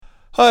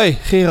Hoi,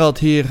 Gerald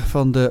hier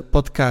van de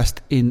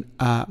podcast in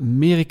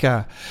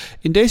Amerika.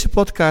 In deze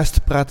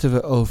podcast praten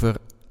we over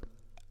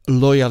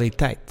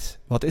loyaliteit.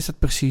 Wat is dat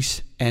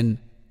precies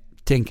en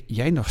tank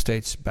jij nog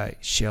steeds bij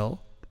Shell?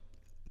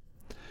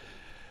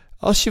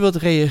 Als je wilt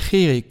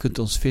reageren, je kunt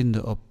ons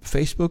vinden op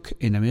Facebook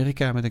in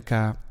Amerika met een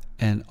K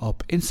en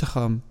op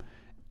Instagram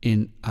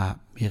in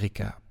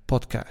Amerika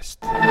Podcast.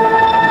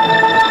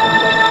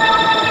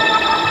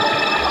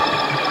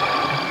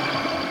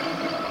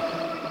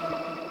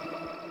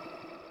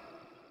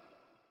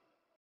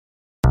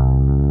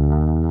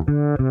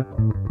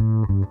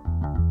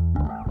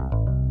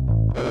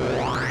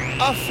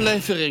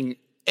 Aflevering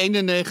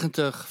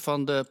 91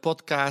 van de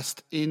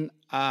podcast in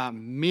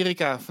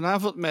Amerika.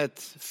 Vanavond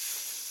met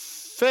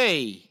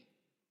Faye.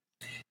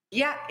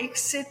 Ja, ik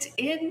zit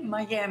in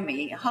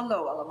Miami.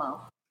 Hallo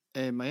allemaal.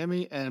 In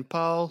Miami en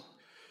Paul.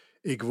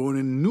 Ik woon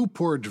in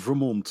Newport,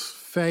 Vermont.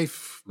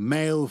 5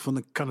 mijl van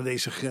de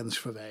Canadese grens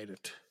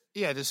verwijderd.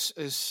 Ja,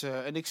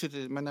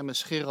 mijn naam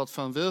is Gerald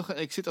van Wilgen.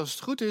 En ik zit, als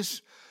het goed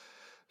is,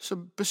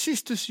 zo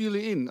precies tussen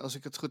jullie in. Als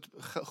ik het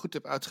goed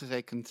heb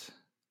uitgerekend.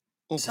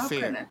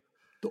 Ongeveer.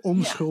 De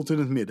onschuld in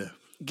het midden.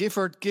 Give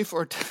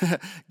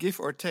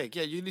or take.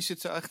 Ja, jullie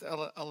zitten echt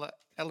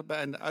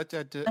allebei aan het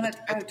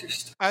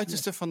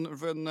uiterste van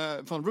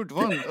Route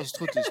 1, als het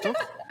goed is,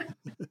 toch?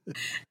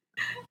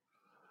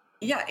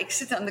 Ja, ik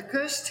zit aan de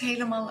kust,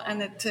 helemaal aan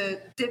het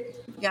tip.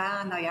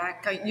 Ja, nou ja,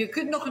 je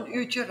kunt nog een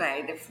uurtje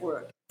rijden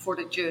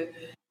voordat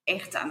je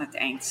echt aan het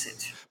eind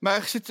zit.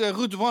 Maar zit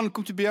Route 1,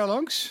 komt u bij jou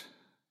langs?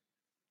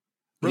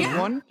 Route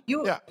 1?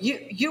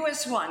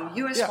 US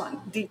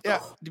 1, die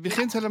toch? Die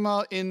begint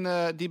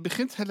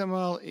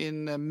helemaal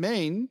in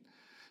Maine,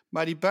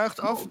 maar die buigt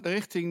af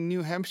richting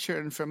New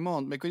Hampshire en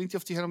Vermont. Maar ik weet niet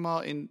of die helemaal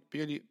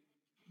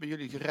bij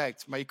jullie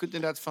reikt. Maar je kunt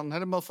inderdaad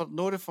helemaal van het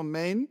noorden van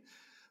Maine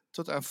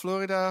tot aan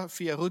Florida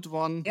via Route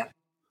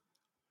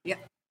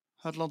 1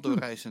 het land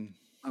doorreizen.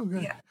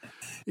 Okay.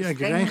 Ja, ik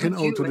rij geen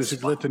auto, dus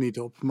ik let er niet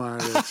op.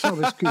 Maar het zou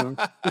best kunnen.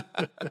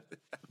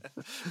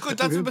 Goed,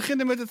 laten we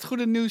beginnen met het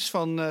goede nieuws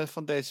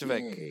van deze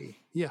week.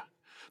 Ja,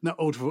 nou,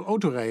 over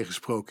autorijden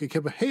gesproken. Ik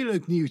heb een heel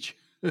leuk nieuwtje.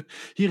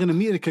 Hier in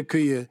Amerika kun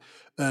je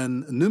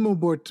een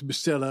nummerbord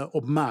bestellen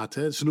op maat.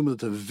 Hè. Ze noemen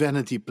dat een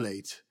vanity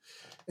plate.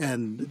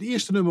 En het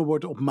eerste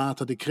nummerbord op maat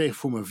dat ik kreeg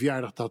voor mijn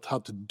verjaardag, dat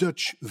had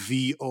Dutch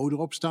VO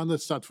erop staan.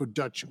 Dat staat voor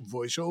Dutch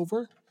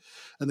Voiceover.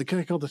 En daar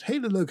kreeg ik altijd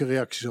hele leuke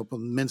reacties op.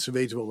 Want mensen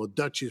weten wel wat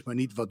Dutch is, maar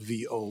niet wat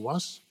VO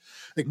was.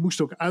 Ik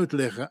moest ook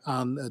uitleggen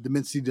aan de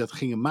mensen die dat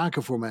gingen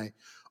maken voor mij,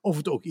 of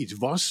het ook iets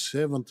was.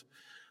 Hè, want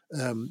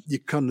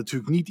je kan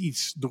natuurlijk niet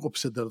iets erop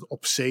zetten dat het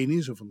obscene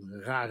is of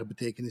een rare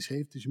betekenis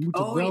heeft. Dus je moet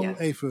het wel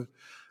even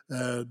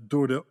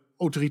door de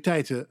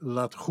autoriteiten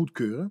laten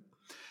goedkeuren.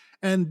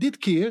 En dit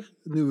keer,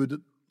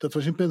 dat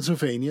was in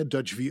Pennsylvania,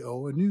 Dutch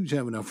VO. En nu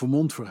zijn we naar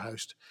Vermont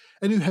verhuisd.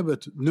 En nu hebben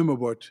we het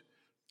nummerbord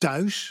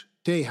thuis,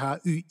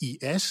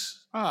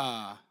 THUIS.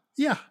 Ah.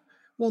 Ja,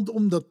 want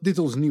omdat dit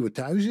ons nieuwe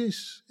thuis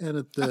is.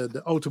 En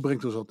de auto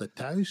brengt ons altijd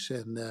thuis.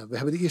 En we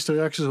hebben de eerste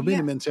reacties al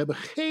binnen. Mensen hebben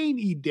geen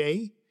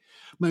idee.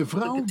 Mijn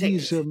vrouw, die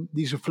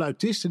is een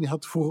fluitist. En die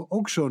had vroeger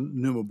ook zo'n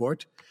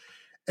nummerbord.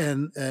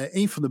 En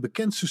een van de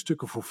bekendste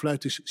stukken voor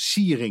fluit is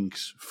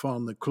Syrinx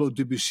van Claude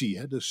Debussy.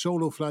 Hè. De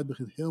solo-fluit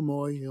begint heel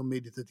mooi, heel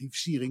meditatief,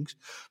 Syrinx.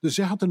 Dus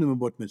zij had een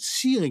nummerbord met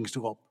Syrinx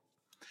erop.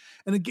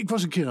 En ik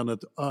was een keer aan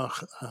het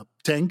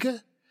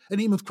tanken. En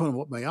iemand kwam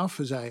op mij af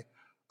en zei,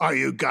 "Are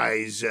you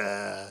guys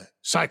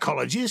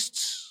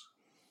psychologists?"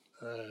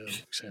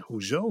 Ik zei,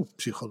 "Hoezo,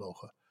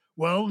 psychologen?"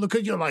 "Well, look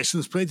at your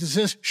license plate. It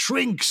says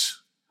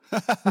shrinks."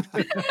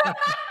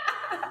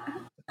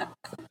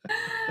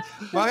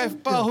 Maar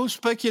even, Paul, hoe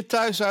spreek je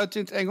thuis uit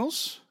in het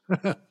Engels?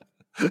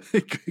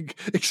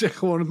 ik zeg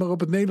gewoon het maar op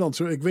het Nederlands.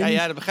 Hoor. Ik weet niet.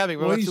 Dat begrijp ik.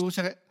 Maar hoe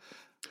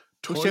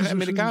zeggen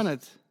Amerikanen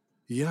het?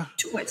 Ja.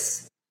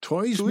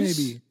 Toys,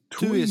 maybe.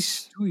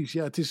 Toys.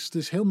 Ja, het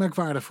is heel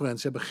merkwaardig voor hen.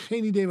 Ze hebben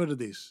geen idee wat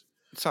het is.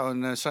 Het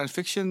zou een science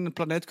fiction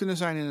planeet kunnen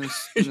zijn in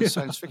een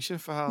science fiction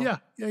verhaal.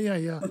 Ja.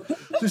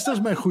 Dus dat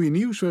is mijn goede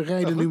nieuws. We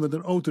rijden nu met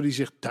een auto die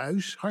zegt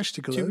thuis.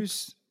 Hartstikke leuk.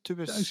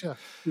 Thuis, ja.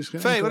 Dus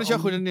Faye, wat is jouw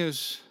goede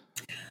nieuws?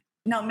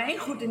 Nou, mijn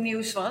goede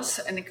nieuws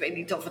was, en ik weet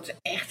niet of het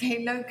echt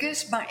heel leuk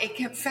is, maar ik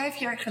heb 5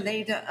 jaar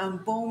geleden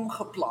een boom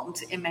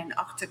geplant in mijn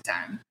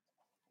achtertuin.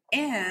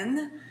 En,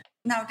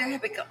 nou, daar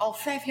heb ik al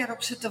 5 jaar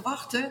op zitten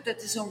wachten.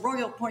 Dat is een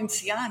Royal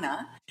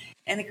Poinciana.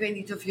 En ik weet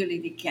niet of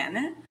jullie die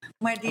kennen,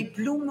 maar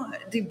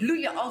die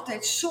bloeien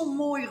altijd zo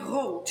mooi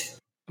rood.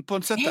 Een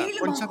poinsettia?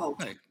 Helemaal rood.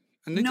 Nee,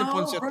 niet een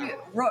poinsettia.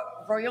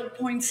 Royal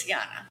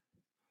Poinciana.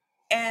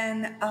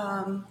 En,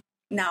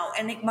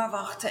 en ik maar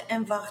wachten.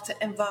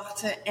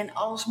 En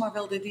alsmaar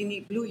wilde die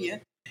niet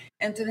bloeien.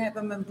 En toen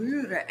hebben mijn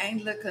buren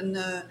eindelijk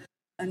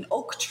een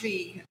oak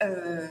tree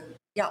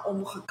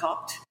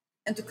omgekapt.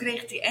 En toen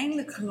kreeg hij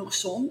eindelijk genoeg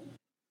zon.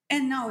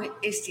 En nou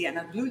is die aan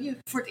het bloeien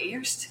voor het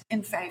eerst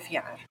in 5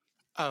 jaar.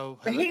 Oh,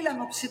 ik ben heel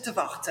lang op zitten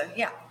wachten,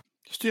 ja.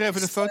 Stuur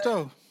even een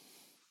foto.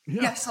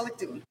 Ja, zal ik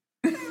doen.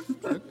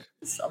 Leuk.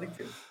 Zal ik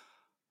doen.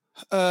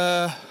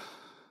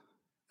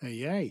 En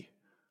jij?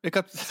 Ik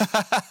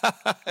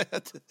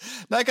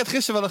had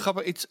gisteren wel een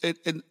grappig iets.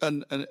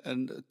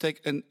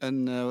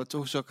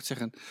 Hoe zou ik het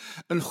zeggen?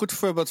 Een goed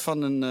voorbeeld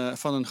van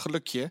een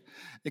gelukje.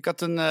 We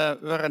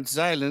waren aan het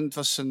zeilen. Het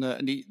was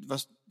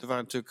er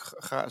waren natuurlijk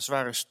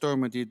zware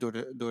stormen die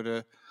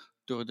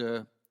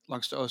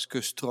langs de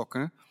oostkust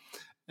trokken.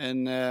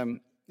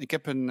 En ik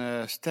heb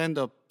een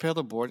stand-up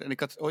paddleboard. En ik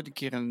had ooit een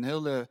keer een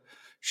hele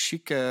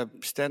chique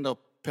stand-up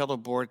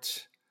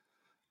paddleboard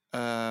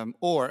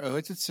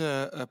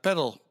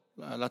paddle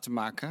laten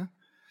maken.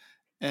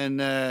 En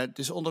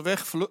dus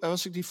onderweg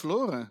was ik die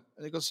verloren.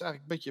 En ik was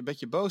eigenlijk een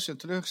beetje boos en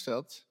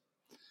teleurgesteld.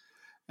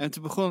 En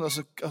toen begon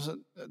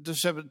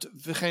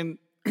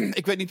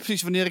ik weet niet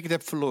precies wanneer ik het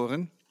heb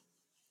verloren.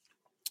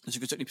 Dus ik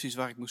wist ook niet precies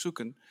waar ik moest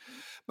zoeken.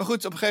 Maar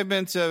goed, op een gegeven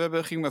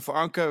moment gingen we voor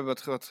anker. We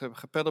hebben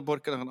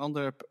gepaddleboard, nog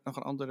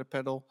een andere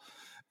paddle.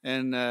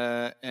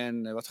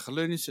 En wat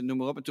geluncht en noem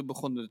maar op. En toen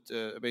begon het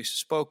een beetje te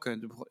spoken. En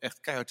toen begon echt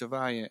keihard te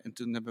waaien. En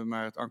toen hebben we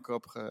maar het anker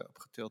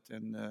opgetild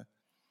en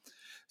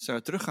zijn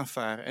we terug gaan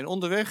varen. En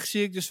onderweg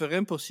zie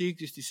ik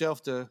dus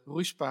diezelfde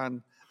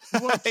roeispaan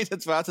in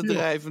het water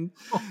drijven.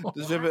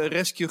 Dus we hebben een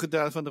rescue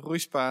gedaan van de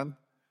roeispaan.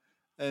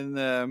 En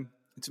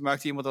toen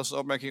maakte iemand als een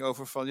opmerking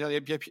over van... Ja,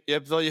 je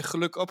hebt wel je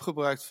geluk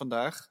opgebruikt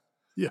vandaag.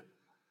 Ja.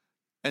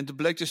 En toen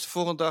bleek dus de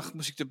volgende dag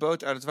moest ik de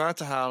boot uit het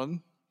water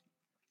halen.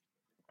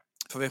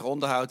 Vanwege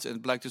onderhoud. En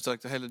het blijkt dus dat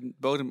ik de hele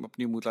bodem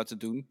opnieuw moet laten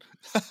doen.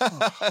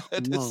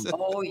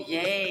 Oh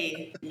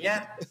jee,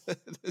 ja.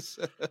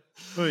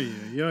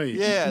 Oei.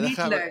 Ja, Niet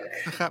dan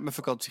leuk. gaat mijn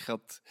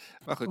vakantiegeld.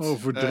 Maar goed.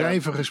 Over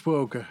drijven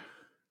gesproken.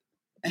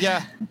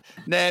 Ja,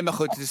 nee, maar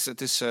goed,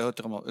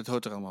 het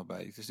hoort er allemaal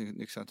bij. Het is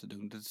niks aan te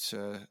doen. Dat is,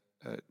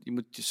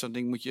 zo'n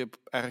ding moet je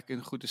eigenlijk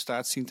in goede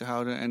staat zien te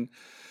houden. En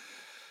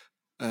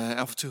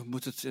af en toe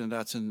moet het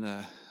inderdaad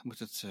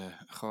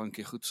gewoon een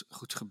keer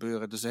goed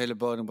gebeuren. Dus de hele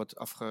bodem wordt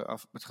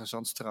met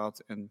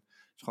gezandstraald en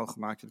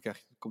schoongemaakt. En dan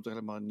komt er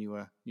helemaal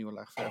een nieuwe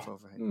laag verf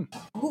overheen.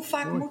 Hoe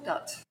vaak moet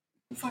dat?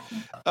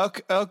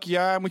 Elk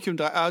jaar moet je hem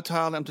eruit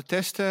halen om te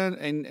testen.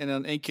 En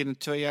dan 1 keer in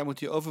 2 jaar moet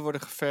hij over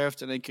worden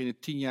geverfd. En 1 keer in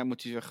 10 jaar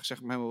moet hij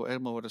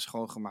helemaal worden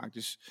schoongemaakt.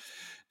 Dus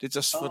dit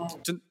was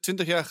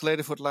 20 jaar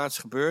geleden voor het laatst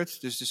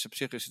gebeurd. Dus op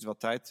zich is het wel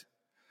tijd.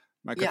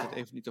 Maar ik had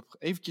het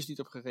eventjes niet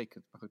op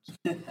gerekend. Maar goed.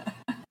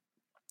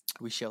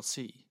 We shall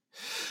see.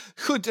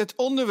 Goed, het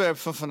onderwerp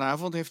van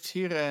vanavond heeft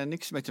hier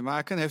niks mee te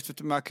maken. Het heeft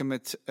te maken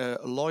met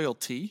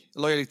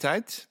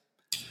loyaliteit.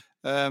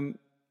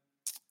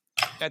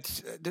 Het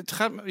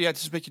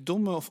is een beetje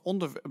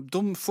een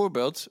dom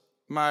voorbeeld,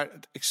 maar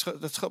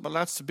dat schoot me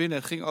laatst binnen.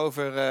 Het ging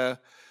over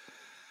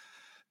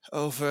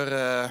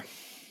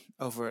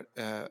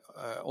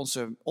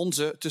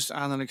onze tussen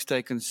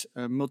aanhalingstekens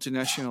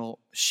multinational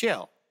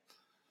Shell.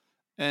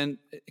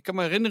 En ik kan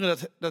me herinneren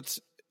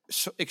dat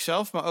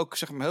ikzelf, maar ook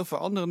zeg maar, heel veel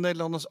andere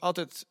Nederlanders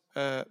altijd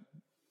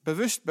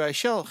bewust bij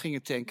Shell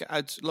gingen tanken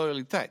uit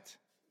loyaliteit.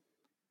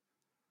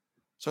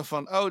 Zo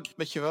van,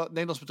 weet je wel,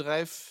 Nederlands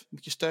bedrijf,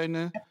 moet je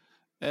steunen.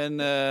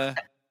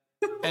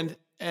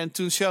 En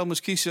toen Shell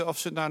moest kiezen of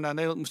ze naar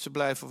Nederland moesten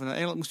blijven of naar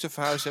Engeland moesten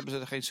verhuizen, hebben ze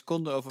er geen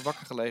seconde over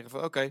wakker gelegen.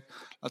 Van oké,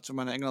 laten we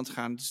maar naar Engeland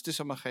gaan. Dus het is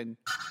allemaal het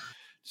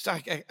is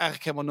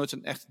eigenlijk helemaal nooit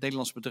een echt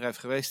Nederlands bedrijf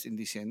geweest in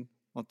die zin.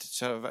 Want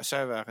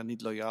zij waren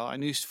niet loyaal. En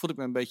nu voel ik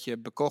me een beetje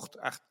bekocht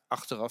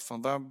achteraf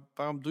van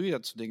waarom doe je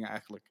dat soort dingen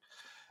eigenlijk?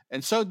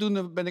 En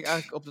zodoende ben ik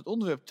eigenlijk op het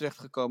onderwerp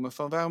terechtgekomen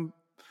van waarom...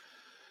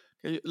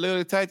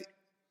 Loyaliteit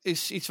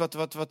is iets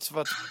wat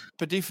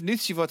per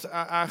definitie wordt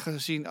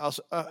aangezien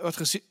als...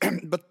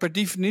 wat per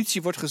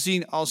definitie wordt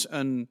gezien als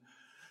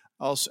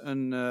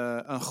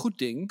een goed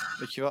ding.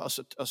 Weet je wel,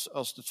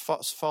 als het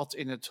valt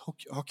in het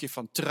hokje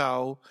van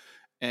trouw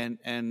en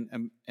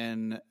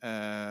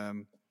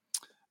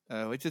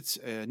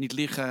niet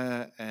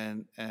liegen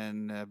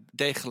en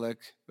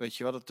degelijk, weet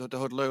je wel, daar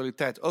hoort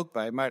loyaliteit ook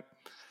bij. Maar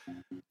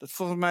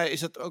volgens mij is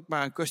dat ook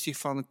maar een kwestie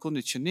van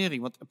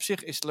conditionering. Want op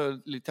zich is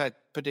loyaliteit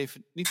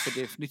niet per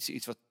definitie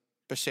iets wat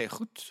per se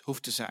goed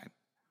hoeft te zijn.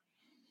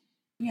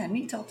 Ja,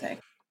 niet altijd.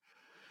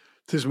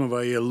 Het is maar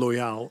waar je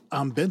loyaal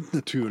aan bent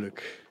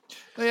natuurlijk.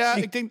 Nou ja,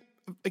 ik denk...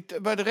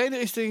 Maar de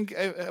reden is, denk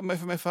ik, om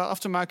even mijn verhaal af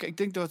te maken. Ik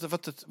denk dat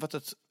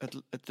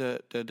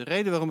de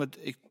reden waarom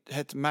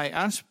het mij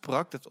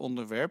aansprak, dat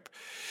onderwerp,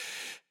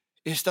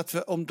 is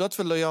dat omdat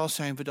we loyaal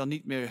zijn, we dan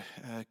niet meer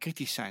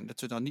kritisch zijn.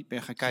 Dat we dan niet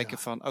meer gaan kijken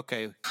van,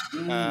 oké,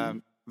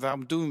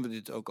 waarom doen we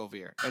dit ook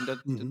alweer?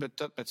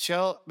 En met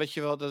Shell, weet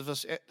je wel,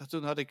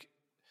 toen had ik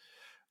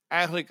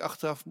eigenlijk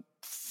achteraf,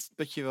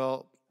 weet je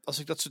wel, als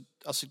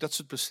ik dat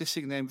soort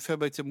beslissingen neem, veel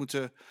beter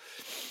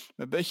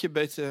een beetje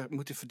beter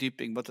moeten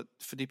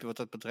verdiepen wat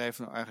dat bedrijf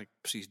nou eigenlijk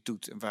precies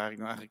doet en waar ik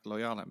nou eigenlijk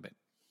loyaal aan ben.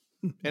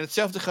 En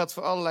hetzelfde geldt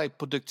voor allerlei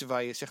producten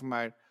waar je zeg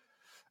maar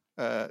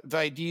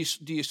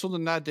die je zonder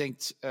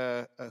nadenkt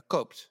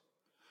koopt.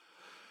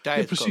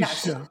 Ja,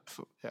 precies. Ja.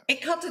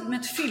 Ik had het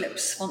met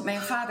Philips, want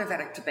mijn vader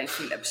werkte bij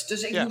Philips.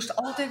 Dus ik moest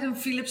altijd een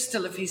Philips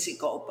televisie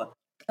kopen.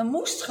 Dat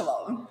moest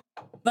gewoon.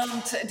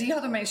 Want die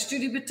hadden mijn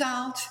studie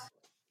betaald.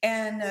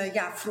 En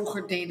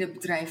vroeger deden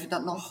bedrijven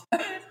dat nog.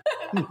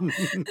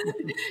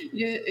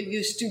 je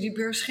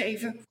studiebeurs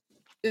geven.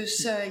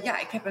 Dus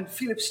ik heb een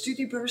Philips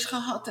studiebeurs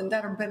gehad en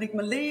daarom ben ik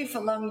mijn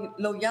leven lang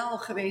loyaal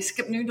geweest. Ik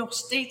heb nu nog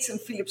steeds een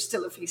Philips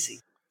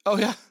televisie. Oh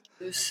ja?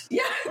 Dus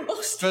ja,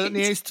 nog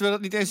steeds. Terwijl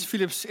het niet eens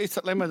Philips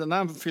is, alleen maar de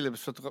naam van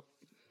Philips.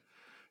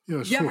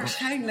 Ja,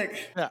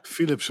 waarschijnlijk. Ja.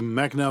 Philips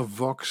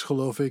Magnavox,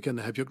 geloof ik. En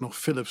dan heb je ook nog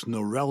Philips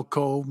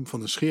Norelco van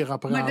de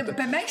scheerapparaten. Maar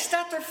bij mij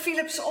staat er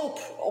Philips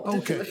op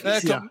de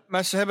televisie. Ja.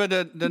 Maar ze hebben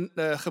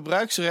de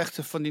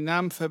gebruiksrechten van die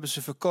naam hebben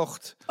ze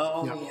verkocht.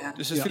 Ja.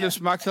 Dus Philips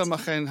maakt helemaal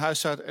geen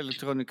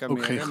huishoudelektronica meer.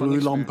 Ook geen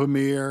gloeilampen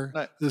meer.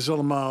 Nee. Dat is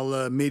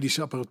allemaal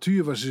medische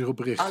apparatuur waar ze zich op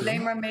richten.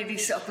 Alleen maar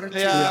medische apparatuur.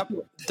 Ja,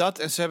 dat.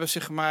 En ze hebben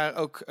zich maar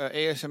ook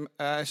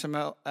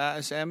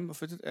ASM, of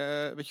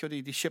weet je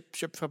wel, die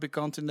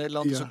chipfabrikant in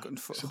Nederland. Ja. Dat is ook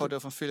een groot deel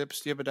van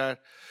Philips. Die hebben daar...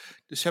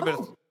 Dus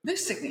hebben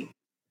wist ik niet.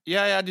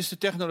 Ja, dus de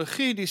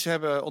technologie die ze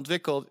hebben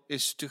ontwikkeld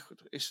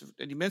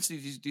en die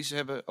mensen die ze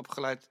hebben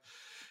opgeleid,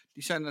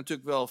 die zijn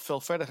natuurlijk wel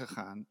veel verder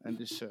gegaan. En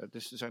dus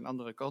ze zijn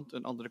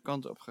een andere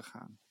kant op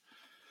gegaan.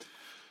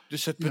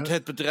 Dus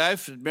het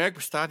bedrijf, het merk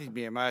bestaat niet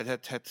meer, maar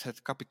het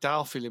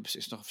kapitaal Philips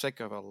is nog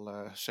zeker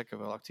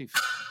wel actief.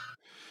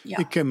 Ja.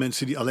 Ik ken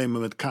mensen die alleen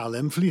maar met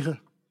KLM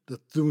vliegen. Dat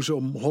doen ze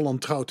om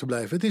Holland trouw te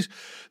blijven. Het is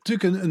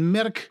natuurlijk een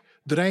merk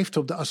drijft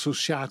op de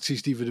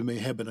associaties die we ermee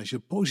hebben. Als je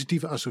een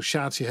positieve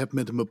associatie hebt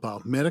met een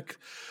bepaald merk,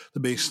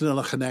 dan ben je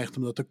sneller geneigd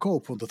om dat te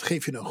kopen. Want dat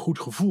geeft je een goed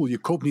gevoel. Je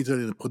koopt niet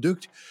alleen het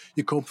product,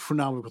 je koopt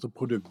voornamelijk wat het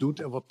product doet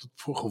en wat het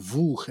voor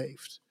gevoel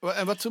geeft.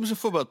 En wat is een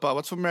voorbeeld, Paul?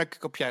 Wat voor merk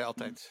koop jij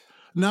altijd?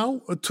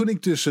 Nou, toen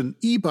ik dus een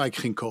e-bike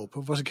ging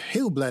kopen, was ik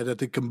heel blij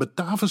dat ik een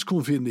Batavus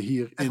kon vinden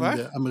hier in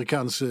de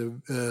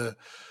Amerikaanse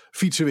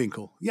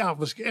fietsenwinkel. Ja,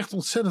 was ik echt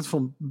ontzettend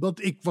van.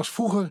 Want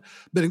vroeger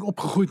ben ik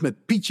opgegroeid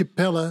met Pietje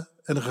Pelle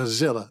en een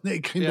Gazelle.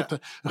 Nee,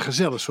 een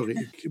Gazelle,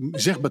 sorry. Ik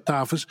zeg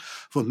Batavus,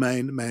 want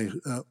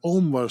mijn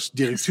oom was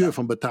directeur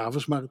van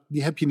Batavus, maar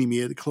die heb je niet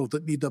meer. Ik geloof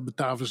niet dat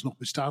Batavus nog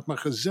bestaat, maar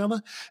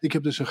Gazelle. Ik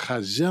heb dus een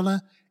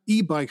Gazelle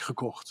e-bike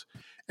gekocht.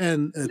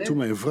 En toen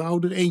mijn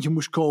vrouw er eentje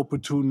moest kopen,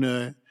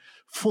 toen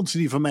vond ze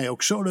die van mij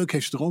ook zo leuk,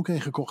 heeft ze er ook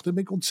een gekocht. En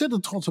ben ik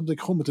ontzettend trots op dat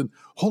ik gewoon met een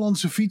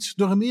Hollandse fiets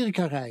door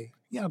Amerika rijd.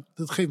 Ja,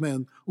 dat geeft mij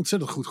een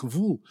ontzettend goed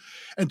gevoel.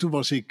 En toen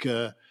was ik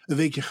een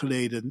weekje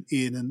geleden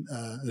in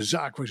een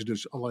zaak waar ze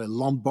dus allerlei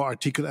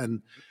landbouwartikelen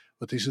en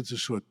wat is het, een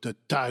soort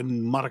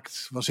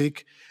tuinmarkt was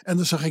ik. En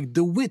dan zag ik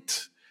De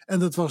Wit. En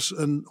dat was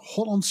een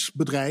Hollands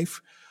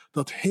bedrijf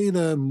dat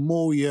hele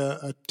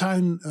mooie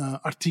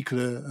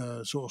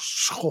tuinartikelen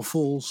zoals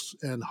schoffels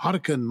en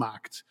harken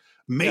maakt.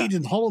 Made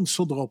in Holland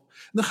stond erop.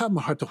 En dan gaat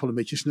mijn hart toch wel een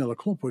beetje sneller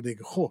kloppen. Dan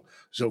denk ik,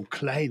 zo'n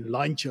klein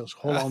landje als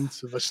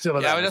Holland. We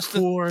stellen daar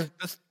voor.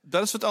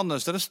 Dat is wat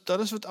anders. Dat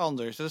is wat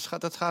anders.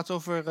 Dat gaat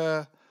over...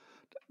 daar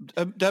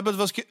hebben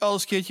we het al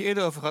eens een keertje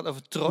eerder over gehad.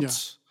 Over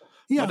trots.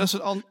 Ja. Maar dat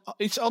is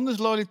iets anders.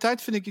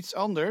 Loyaliteit vind ik iets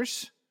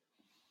anders.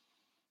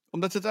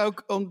 Omdat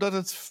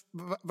het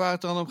waar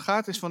het dan om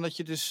gaat is van dat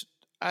je dus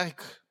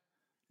eigenlijk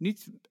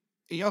niet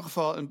in jouw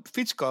geval een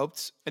fiets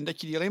koopt. En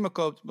dat je die alleen maar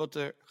koopt omdat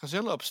er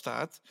Gazelle op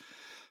staat.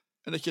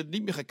 En dat je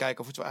niet meer gaat kijken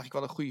of het wel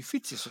eigenlijk wel een goede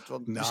fiets is.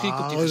 Want misschien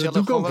komt die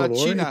Gazelle gewoon wel uit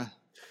China.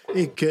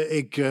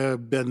 Ik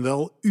ben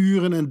wel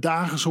uren en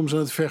dagen soms aan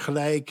het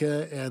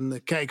vergelijken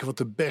en kijken wat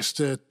de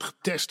beste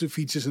geteste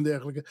fiets is en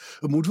dergelijke.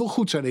 Het moet wel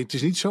goed zijn. Het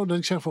is niet zo dat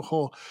ik zeg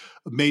van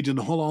made in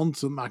Holland,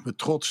 dat maakt me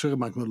trotser,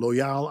 maakt me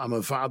loyaal aan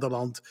mijn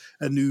vaderland.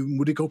 En nu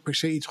moet ik ook per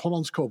se iets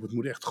Hollands kopen. Het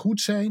moet echt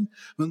goed zijn,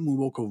 maar het moet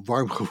me ook een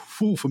warm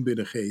gevoel van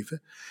binnen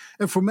geven.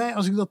 En voor mij,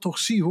 als ik dat toch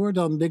zie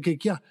dan denk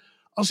ik,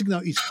 als ik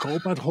nou iets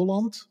koop uit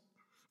Holland,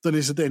 dan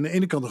is het aan de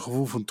ene kant een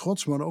gevoel van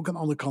trots, maar ook aan de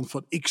andere kant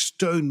van ik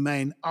steun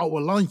mijn oude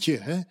landje.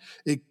 Hè?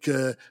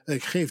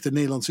 Ik geef de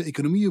Nederlandse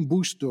economie een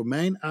boost door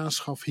mijn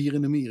aanschaf hier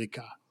in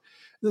Amerika.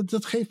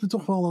 Dat geeft me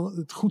toch wel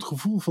het goed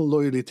gevoel van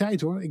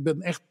loyaliteit hoor. Ik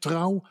ben echt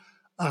trouw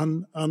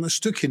aan een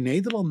stukje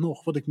Nederland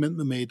nog, wat ik met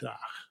me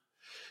meedraag.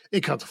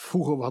 We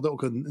hadden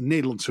ook een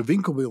Nederlandse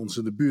winkel bij ons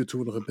in de buurt toen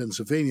we nog in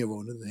Pennsylvania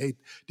woonden.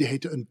 Die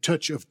heette een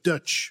Touch of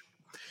Dutch.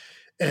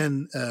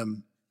 En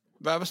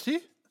waar was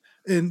die?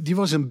 En die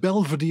was in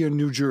Belvedere,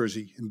 New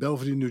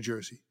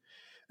Jersey.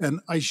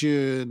 En als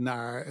je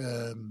naar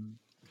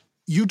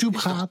YouTube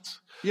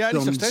gaat... Ja, die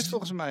is nog steeds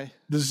volgens mij.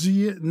 Dan zie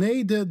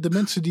je... de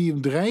mensen die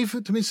hem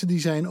drijven, tenminste die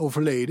zijn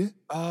overleden.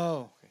 Oh.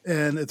 Okay.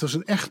 En het was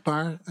een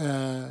echtpaar.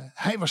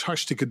 Hij was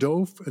hartstikke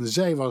doof. En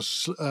zij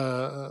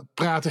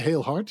praatte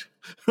heel hard.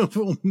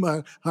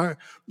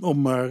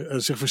 om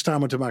maar zich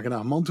verstaanbaar te maken naar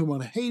een man toe. Maar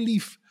een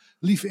heel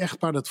lief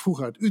echtpaar dat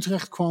vroeger uit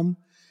Utrecht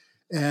kwam.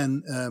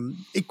 En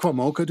ik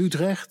kwam ook uit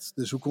Utrecht,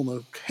 dus we konden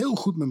ook heel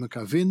goed met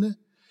elkaar vinden.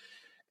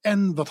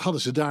 En wat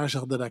hadden ze daar? Ze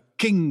hadden daar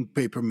King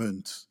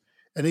pepermunt.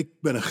 En ik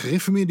ben een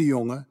gereformeerde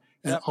jongen.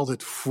 En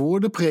altijd voor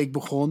de preek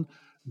begon,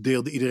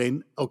 deelde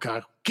iedereen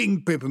elkaar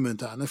King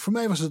pepermunt aan. En voor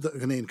mij was het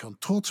aan de ene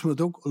kant trots, maar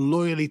het ook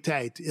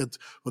loyaliteit.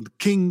 Want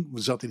King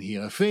zat in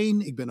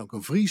Heerenveen. Ik ben ook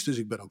een Fries, dus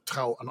ik ben ook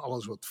trouw aan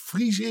alles wat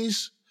Fries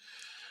is.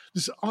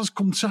 Dus alles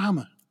komt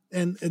samen.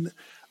 En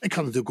Ik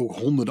had natuurlijk ook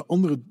honderden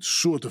andere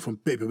soorten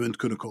van pepermunt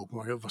kunnen kopen.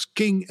 Maar het was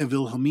King en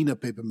Wilhelmina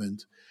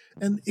pepermunt.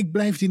 En ik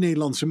blijf die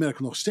Nederlandse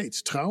merken nog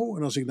steeds trouw.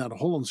 En als ik naar de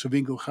Hollandse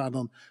winkel ga,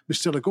 dan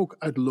bestel ik ook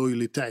uit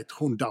loyaliteit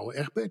gewoon Douwe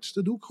Egberts.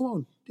 Dat doe ik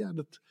gewoon. Ja,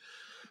 dat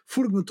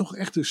voel ik me toch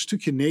echt een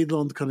stukje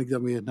Nederland, kan ik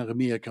dan weer naar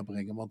Amerika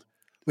brengen. Want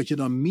wat je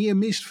dan meer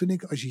mist, vind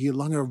ik, als je hier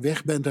langer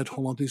weg bent uit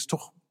Holland, is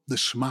toch de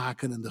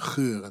smaken en de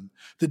geuren.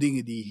 De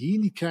dingen die je hier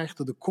niet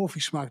krijgt, de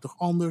koffie smaakt toch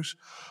anders.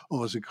 Of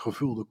als ik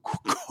gevulde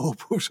koek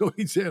koop of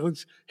zoiets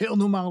dergelijks, heel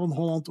normaal in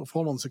Holland of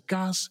Hollandse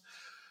kaas,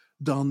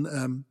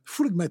 dan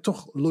voel ik mij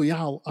toch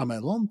loyaal aan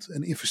mijn land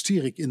en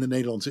investeer ik in de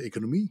Nederlandse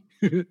economie.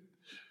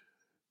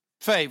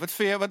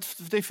 Faye, wat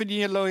definieer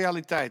je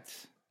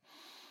loyaliteit?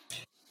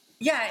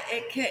 Ja,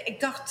 ik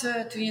dacht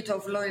toen je het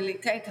over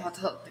loyaliteit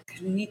had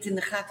ik niet in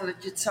de gaten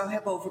dat je het zou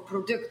hebben over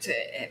producten.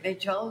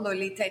 Weet je wel,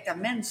 loyaliteit aan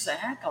mensen,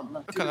 hè? Kan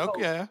natuurlijk Dat kan ook,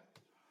 ja.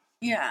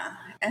 Ja,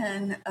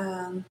 en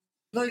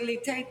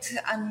loyaliteit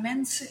aan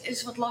mensen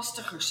is wat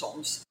lastiger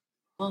soms.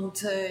 Want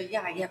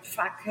je hebt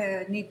vaak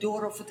niet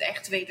door of het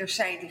echt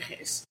wederzijdig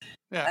is.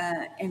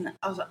 Ja. En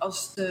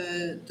als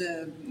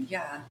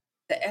de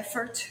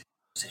effort,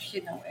 hoe zeg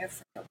je nou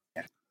effort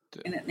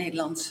in het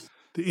Nederlands?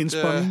 De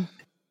inspanning.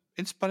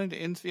 De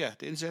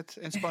inzet,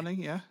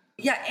 inspanning, ja.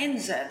 Ja,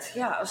 inzet.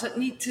 Ja, als het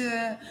niet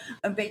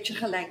een beetje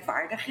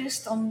gelijkwaardig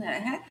is, dan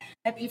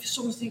heb je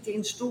soms niet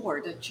eens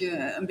door dat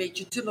je een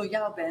beetje te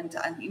loyaal bent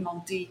aan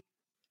iemand die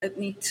het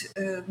niet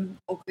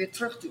ook weer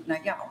terug doet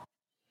naar jou.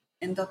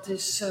 En dat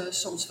is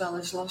soms wel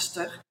eens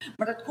lastig.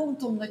 Maar dat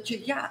komt omdat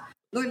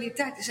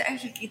loyaliteit is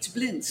eigenlijk iets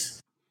blinds.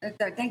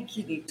 Daar denk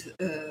je niet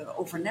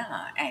over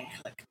na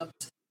eigenlijk. Dat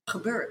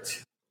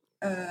gebeurt.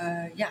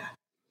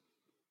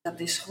 Dat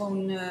is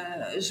gewoon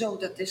zo.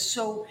 Dat is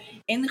zo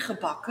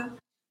ingebakken.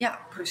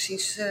 Ja,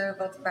 precies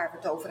waar we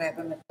het over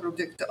hebben met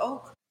producten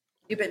ook.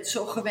 Je bent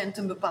zo gewend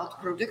een bepaald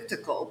product te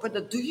kopen.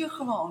 Dat doe je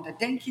gewoon. Daar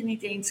denk je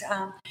niet eens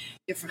aan.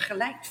 Je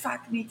vergelijkt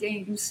vaak niet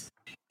eens.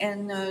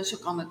 En zo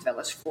kan het wel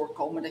eens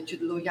voorkomen dat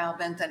je loyaal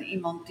bent aan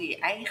iemand die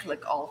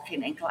eigenlijk al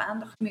geen enkele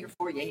aandacht meer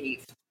voor je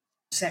heeft.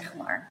 Zeg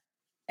maar.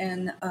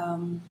 En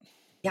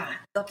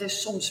dat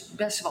is soms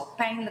best wel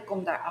pijnlijk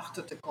om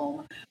daarachter te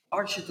komen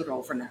als je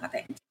erover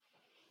nadenkt.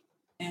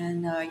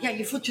 En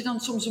je voelt je dan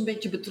soms een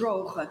beetje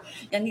bedrogen.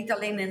 Ja, niet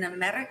alleen in een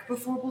merk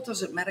bijvoorbeeld, als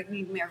het merk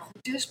niet meer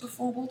goed is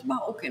bijvoorbeeld,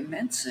 maar ook in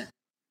mensen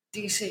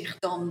die zich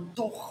dan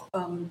toch...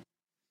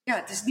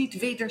 het is niet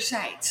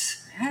wederzijds.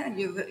 Hè?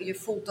 Je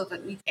voelt dat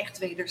het niet echt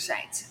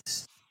wederzijds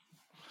is.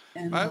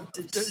 En maar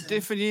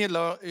definieer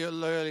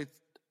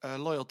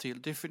loyalty,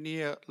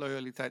 definieer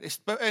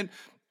loyaliteit.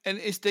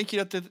 Denk je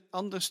dat het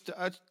anders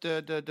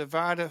de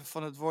waarde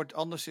van het woord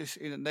anders is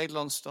in het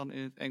Nederlands dan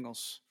in het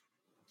Engels?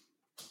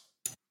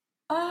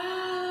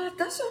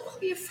 Dat is een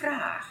goede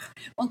vraag.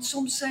 Want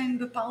soms zijn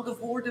bepaalde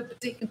woorden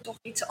betekenen toch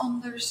iets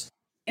anders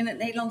in het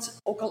Nederlands,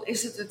 ook al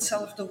is het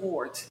hetzelfde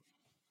woord.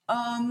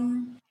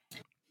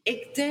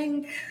 Ik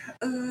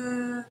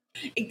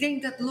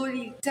denk dat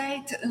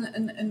loyaliteit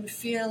een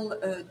veel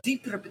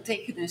diepere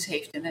betekenis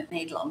heeft in het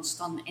Nederlands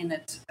dan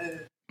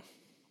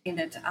in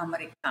het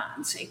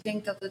Amerikaans. Ik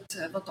denk dat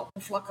het wat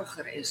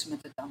oppervlakkiger is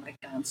met het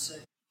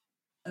Amerikaanse.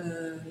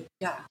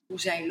 Hoe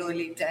zij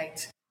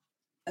loyaliteit...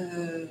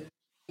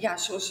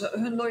 zoals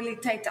hun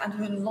loyaliteit aan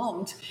hun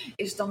land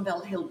is dan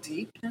wel heel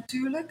diep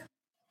natuurlijk.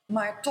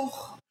 Maar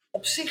toch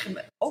op zich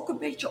ook een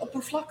beetje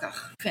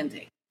oppervlakkig, vind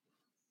ik.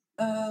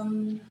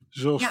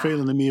 Zoals veel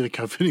in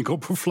Amerika vind ik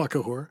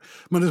oppervlakkig hoor.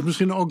 Maar dat is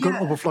misschien ook een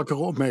oppervlakkige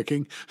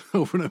opmerking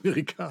over de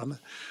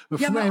Amerikanen. Maar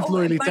voor mij heeft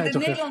loyaliteit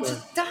toch echt... Maar de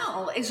Nederlandse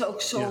taal is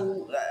ook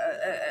zo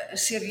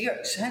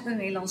serieus. Hè? De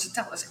Nederlandse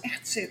taal is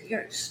echt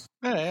serieus.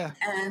 Ja.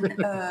 En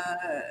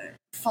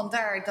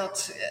vandaar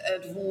dat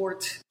het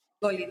woord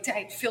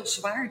loyaliteit veel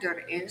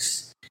zwaarder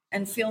is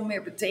en veel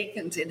meer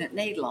betekent in het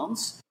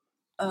Nederlands.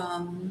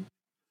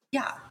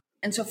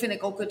 En zo vind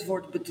ik ook het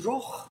woord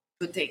bedrog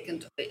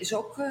is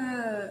ook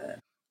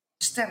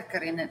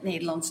sterker in het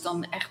Nederlands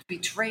dan echt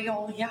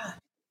betrayal. Ja,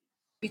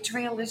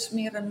 betrayal is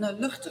meer een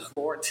luchtig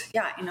woord.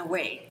 Ja, in a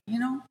way, you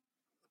know?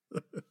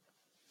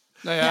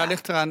 Nou ja, het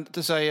ligt eraan,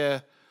 tenzij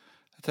je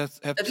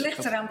het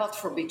ligt eraan wat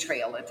voor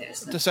betrayal het is.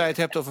 Tenzij je het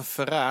hebt over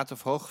verraad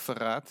of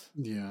hoogverraad.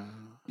 Ja.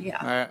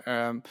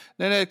 Maar,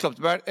 nee, klopt.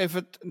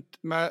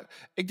 Maar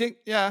ik denk,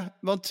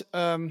 want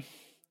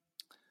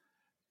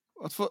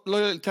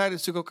loyaliteit is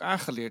natuurlijk ook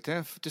aangeleerd. Hè?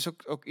 Het is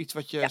ook iets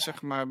wat je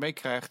zeg maar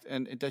meekrijgt.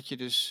 En dat je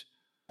dus,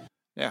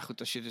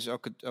 als je dus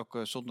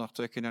elke zondag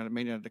 2 keer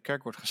naar de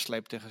kerk wordt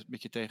gesleept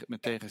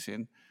met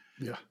tegenzin.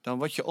 Ja. Dan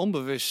word je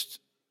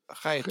onbewust,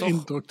 ga je toch...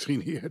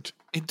 Indoctrineerd.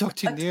 Het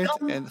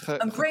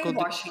kan een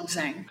brainwashing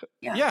zijn.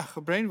 Ja,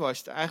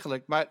 gebrainwashed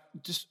eigenlijk. Maar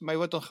je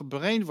wordt dan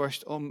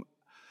gebrainwashed om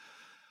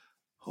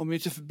je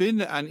te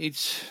verbinden aan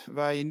iets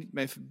waar je niet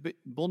mee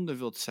verbonden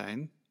wilt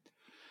zijn.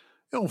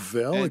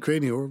 Ofwel, ik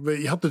weet niet hoor.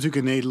 Je had natuurlijk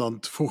in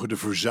Nederland vroeger de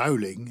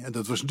verzuiling. En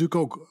dat was natuurlijk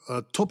ook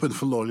toppunt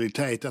van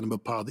loyaliteit aan een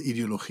bepaalde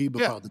ideologie,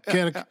 bepaalde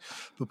kerk,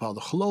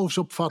 bepaalde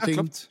geloofsopvatting.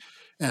 Klopt.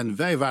 En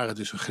wij waren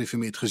dus een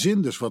gereformeerd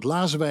gezin. Dus wat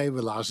lazen wij?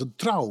 We lazen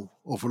Trouw,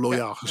 over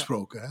loyaal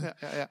gesproken.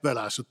 Hè? Ja. Wij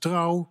lazen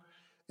Trouw.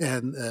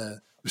 En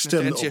we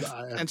stemden op de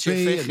ARP en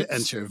de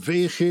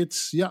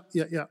NCRV-gids.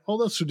 Ja, al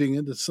dat soort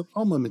dingen. Dat staat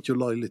allemaal met je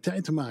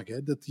loyaliteit te maken.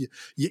 Hè? Dat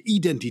je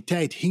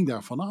identiteit hing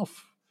daarvan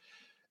af.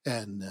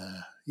 En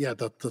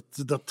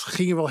dat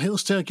ging er wel heel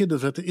sterk in.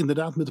 Dat werd er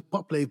inderdaad met de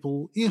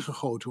paplepel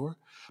ingegoten hoor.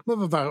 Maar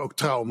we waren ook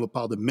trouw aan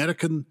bepaalde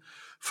merken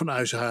van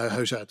huis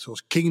uit.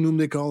 Zoals King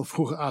noemde ik al.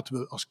 Vroeger aten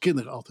we als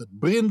kinderen altijd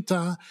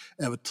Brinta.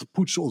 En we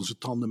poetsen onze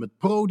tanden met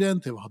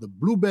Prodent. En we hadden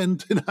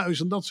Blueband in huis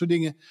en dat soort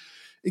dingen.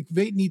 Ik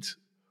weet niet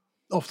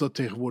of dat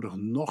tegenwoordig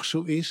nog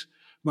zo is.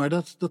 Maar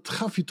dat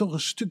gaf je toch een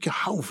stukje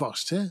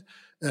houvast. Hè?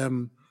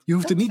 Je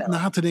hoeft er niet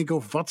na te denken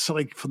over wat zal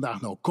ik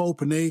vandaag nou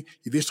kopen. Nee,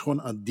 je wist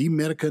gewoon aan die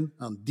merken,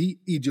 aan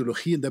die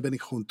ideologie. En daar ben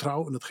ik gewoon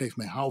trouw. En dat geeft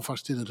mij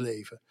houvast in het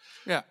leven.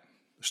 Ja.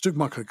 Een stuk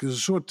makkelijker. Het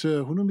is een soort,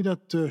 hoe noem je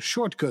dat?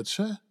 Shortcuts,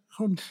 hè?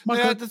 Gewoon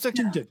makkelijk.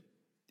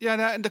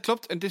 En dat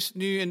klopt. En het is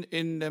nu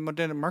in de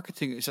moderne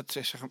marketing is dat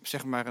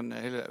zeg maar een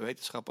hele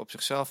wetenschap op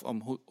zichzelf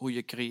om hoe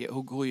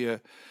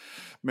je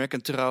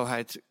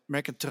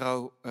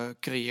merkentrouw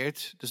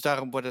creëert. Dus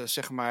daarom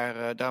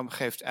daarom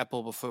geeft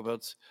Apple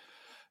bijvoorbeeld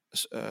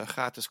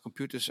gratis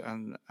computers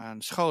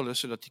aan scholen,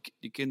 zodat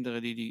die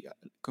kinderen die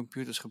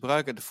computers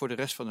gebruiken voor de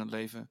rest van hun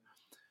leven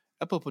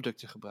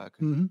Apple-producten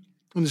gebruiken. Mm-hmm.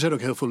 En er zijn ook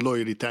heel veel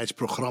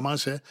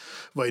loyaliteitsprogramma's, hè,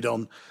 waar je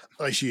dan,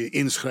 als je je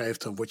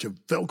inschrijft, dan word je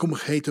welkom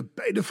geheten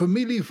bij de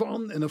familie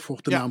van, en dan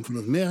volgt de naam van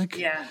het merk.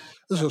 Ja.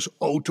 Dat is zoals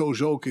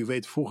auto's ook. Ik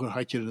weet, vroeger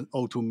had je een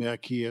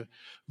automerk hier,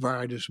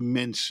 waar dus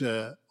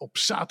mensen op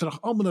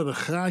zaterdag allemaal naar de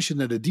garage,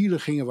 naar de dealer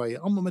gingen, waar je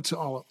allemaal met z'n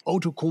allen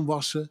auto kon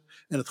wassen.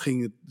 En dat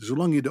ging,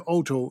 zolang je de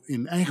auto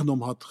in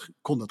eigendom had,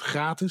 kon dat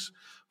gratis.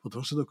 Wat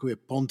was het ook weer?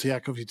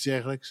 Pontiac of iets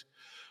dergelijks.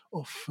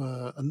 Of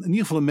in ieder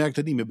geval een merk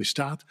dat niet meer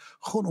bestaat.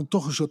 Gewoon om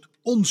toch een soort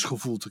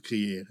ons-gevoel te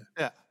creëren.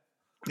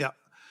 Ja.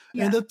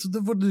 En dat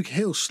wordt natuurlijk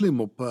heel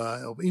slim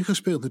op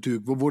ingespeeld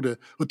natuurlijk. We worden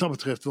wat dat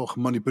betreft wel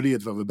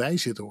gemanipuleerd waar we bij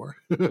zitten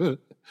hoor.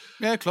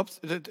 Ja, klopt.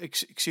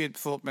 Ik zie het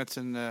bijvoorbeeld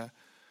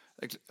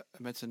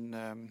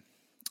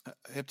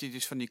heb je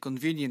dus van die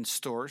convenience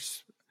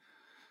stores.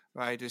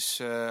 Waar je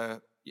dus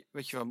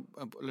weet je wel,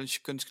 een lunch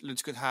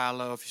kunt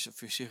halen. Of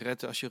je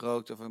sigaretten als je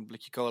rookt. Of een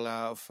blikje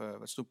cola. Of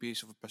wat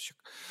snoepjes. Of een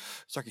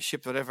zakje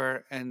chips,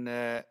 whatever.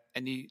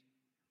 En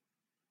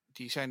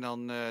die zijn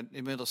dan,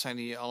 inmiddels zijn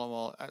die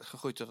allemaal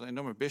uitgegroeid tot een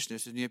enorme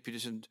business. Dus nu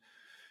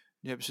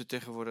hebben ze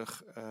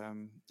tegenwoordig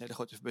hele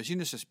grote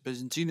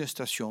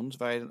benzinestations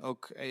waar je dan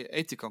ook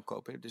eten kan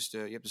kopen. Dus je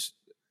hebt dus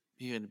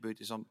hier in de buurt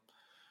is dan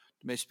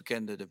de meest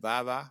bekende de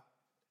Wawa.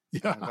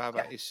 Ja.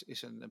 Wawa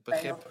is een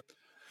begrip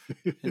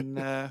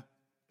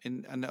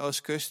aan de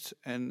oostkust.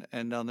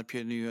 En dan heb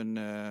je nu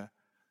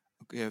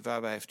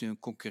Wawa heeft nu een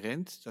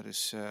concurrent. Dat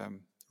is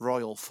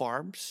Royal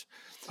Farms.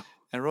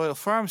 En Royal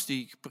Farms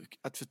die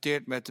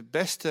adverteert met de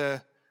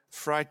beste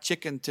fried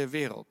chicken ter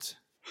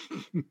wereld.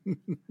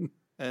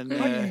 En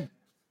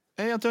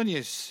hey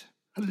Antonius.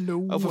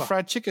 Hallo. Over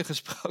fried chicken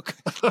gesproken.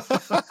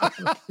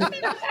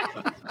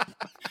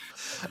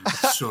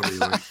 Sorry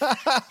hoor.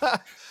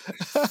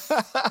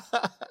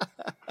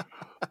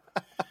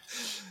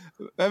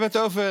 We hebben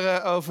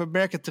het over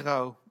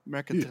merkentrouw.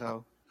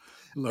 Ja.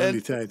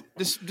 Loyaliteit.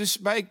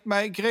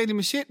 Maar ik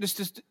realiseer,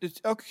 dus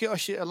elke keer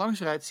als je er langs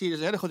rijdt, zie je dus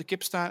een hele grote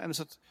kip staan en er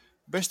staat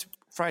best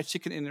fried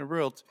chicken in the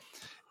world.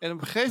 En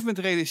op een gegeven moment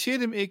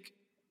realiseerde ik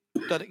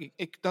dat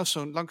ik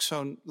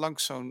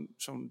langs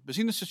zo'n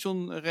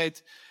benzinestation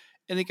reed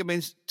en ik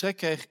opeens trek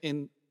kreeg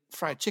in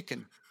fried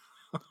chicken.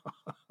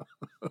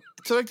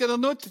 Terwijl ik daar nog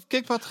nooit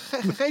kip had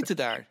gegeten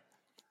daar.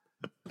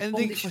 En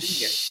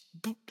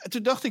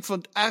toen dacht ik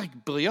van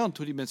eigenlijk briljant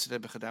hoe die mensen het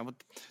hebben gedaan.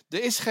 Want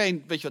er is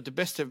geen, weet je wat, de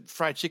beste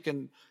fried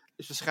chicken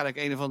is waarschijnlijk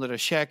een of andere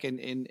shack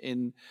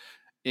in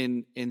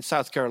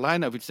South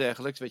Carolina of iets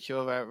dergelijks. Weet je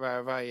wel,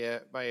 waar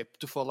je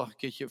toevallig een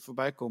keertje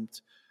voorbij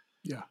komt.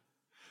 Ja,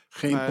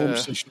 geen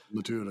pompstation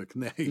natuurlijk.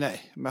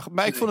 Nee,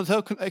 maar ik vond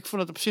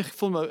het op zich, ik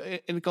vond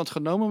me aan de kant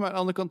genomen, maar aan de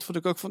andere kant vond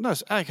ik ook van, nou,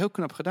 het is eigenlijk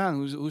heel knap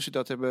gedaan hoe ze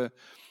dat hebben,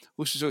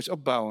 hoe ze zoiets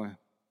opbouwen.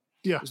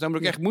 Ja. Dus dan moet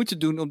ik echt moeite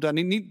doen om daar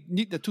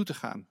niet naartoe te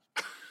gaan.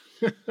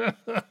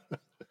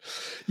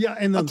 Ja,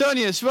 en dan...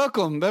 Antonius,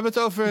 welkom. We hebben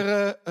het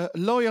over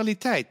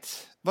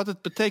loyaliteit. Wat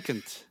het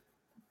betekent.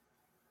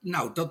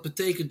 Nou, dat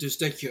betekent dus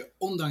dat je,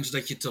 ondanks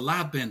dat je te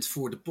laat bent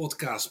voor de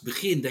podcast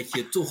begin, dat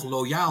je toch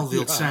loyaal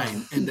wilt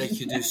zijn. En dat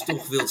je dus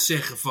toch wilt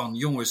zeggen van,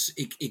 jongens,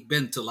 ik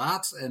ben te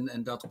laat.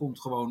 En dat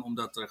komt gewoon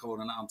omdat er gewoon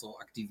een aantal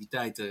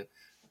activiteiten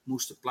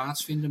moesten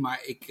plaatsvinden.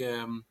 Maar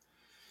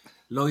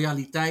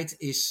loyaliteit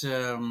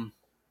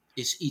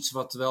is iets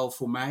wat wel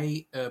voor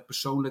mij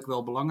persoonlijk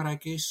wel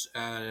belangrijk is.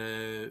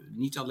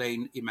 Niet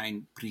alleen in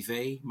mijn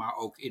privé, maar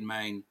ook in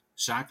mijn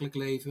zakelijk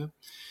leven.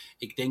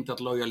 Ik denk dat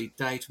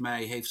loyaliteit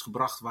mij heeft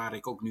gebracht waar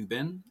ik ook nu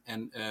ben.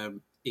 En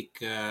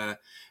ik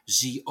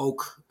zie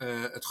ook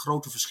het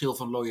grote verschil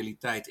van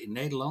loyaliteit in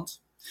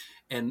Nederland.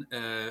 En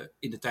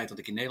in de tijd dat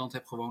ik in Nederland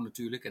heb gewoond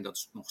natuurlijk. En dat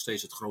is nog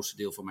steeds het grootste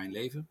deel van mijn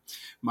leven.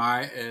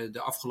 Maar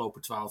de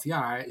afgelopen 12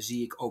 jaar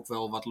zie ik ook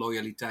wel wat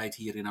loyaliteit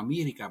hier in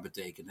Amerika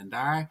betekent. En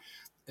daar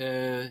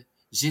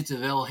zitten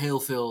wel heel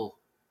veel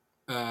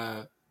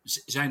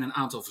zijn een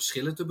aantal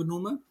verschillen te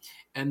benoemen.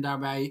 En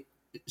daarbij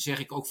zeg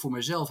ik ook voor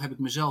mezelf, heb ik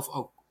mezelf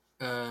ook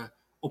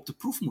op de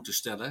proef moeten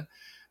stellen.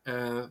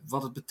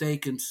 Wat het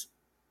betekent.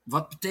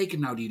 Wat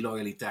betekent nou die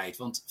loyaliteit?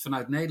 Want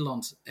vanuit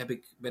Nederland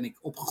ben ik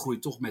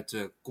opgegroeid toch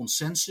met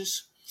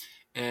consensus.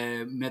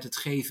 Met het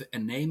geven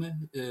en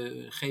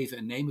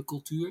nemen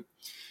cultuur.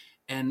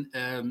 En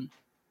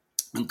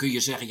dan kun je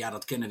zeggen, ja,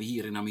 dat kennen we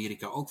hier in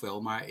Amerika ook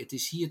wel. Maar het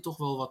is hier toch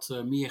wel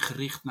wat meer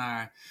gericht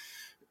naar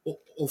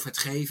of het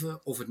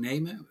geven of het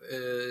nemen.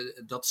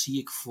 Dat zie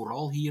ik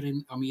vooral hier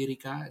in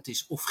Amerika. Het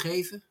is of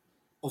geven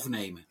of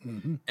nemen.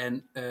 Mm-hmm.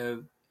 En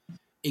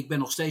ik ben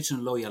nog steeds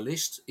een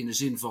loyalist in de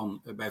zin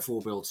van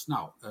bijvoorbeeld,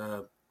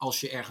 als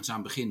je ergens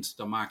aan begint,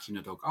 dan maak je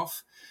het ook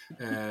af.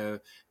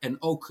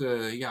 En ook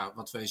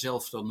wat wij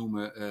zelf dan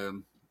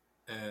noemen,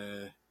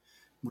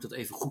 moet dat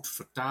even goed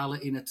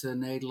vertalen in het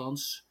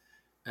Nederlands.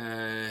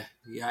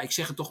 Ik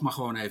zeg het toch maar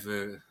gewoon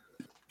even,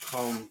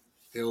 gewoon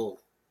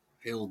heel,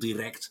 heel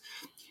direct.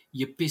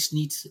 Je pist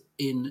niet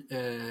in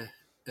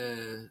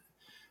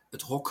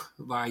het hok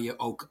waar je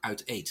ook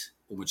uit eet,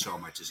 om het zo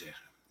maar te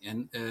zeggen.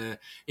 En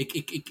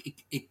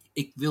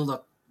ik wil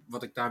dat,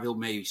 wat ik daar wil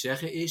mee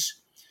zeggen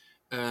is,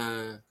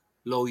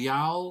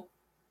 loyaal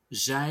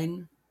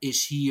zijn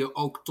is hier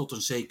ook tot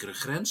een zekere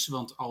grens.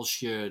 Want als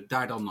je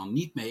daar dan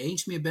niet mee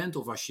eens meer bent,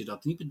 of als je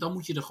dat niet, dan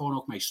moet je er gewoon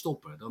ook mee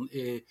stoppen.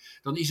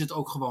 Dan is het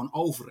ook gewoon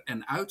over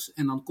en uit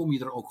en dan kom je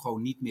er ook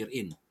gewoon niet meer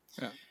in.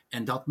 Ja.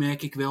 En dat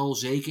merk ik wel,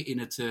 zeker in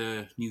het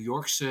New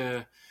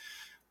Yorkse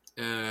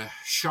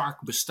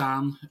shark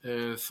bestaan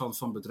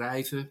van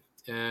bedrijven.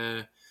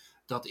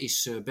 Dat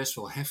is best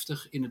wel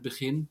heftig in het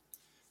begin.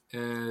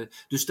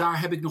 Dus daar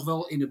heb ik nog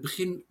wel in het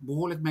begin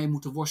behoorlijk mee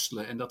moeten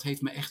worstelen. En dat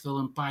heeft me echt wel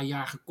een paar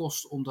jaar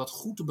gekost om dat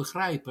goed te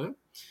begrijpen.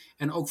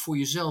 En ook voor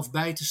jezelf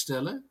bij te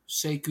stellen.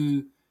 CQ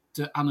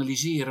te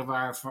analyseren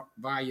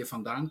waar je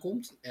vandaan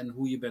komt. En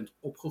hoe je bent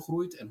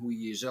opgegroeid. En hoe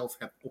je jezelf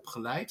hebt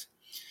opgeleid.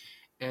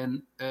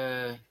 En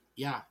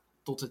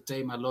tot het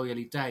thema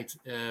loyaliteit.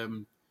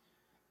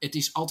 Het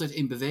is altijd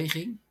in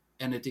beweging.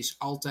 En het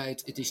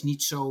is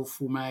niet zo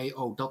voor mij,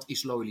 dat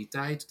is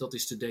loyaliteit. Dat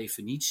is de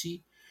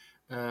definitie.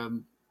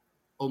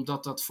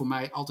 Omdat dat voor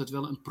mij altijd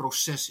wel een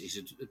proces is.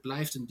 Het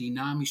blijft een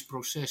dynamisch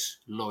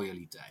proces,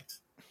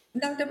 loyaliteit.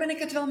 Nou, daar ben ik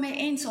het wel mee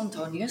eens,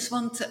 Antonius.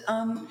 Want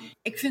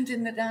ik vind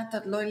inderdaad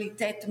dat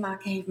loyaliteit te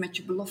maken heeft met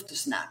je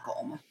beloftes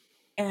nakomen.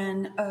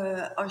 En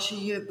als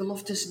je je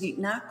beloftes niet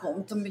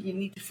nakomt, dan ben je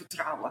niet te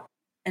vertrouwen.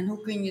 En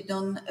hoe kun je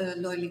dan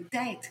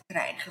loyaliteit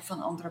krijgen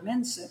van andere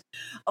mensen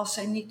als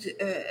zij niet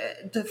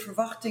de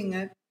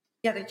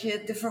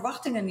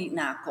verwachtingen niet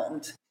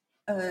nakomt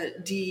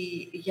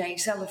die jij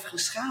zelf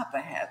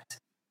geschapen hebt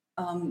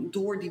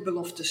door die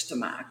beloftes te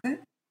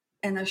maken.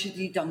 En als je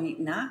die dan niet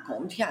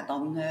nakomt,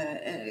 dan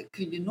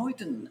kun je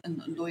nooit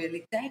een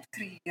loyaliteit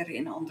creëren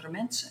in andere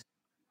mensen.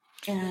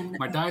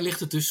 Maar daar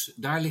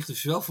ligt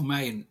dus wel voor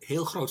mij een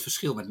heel groot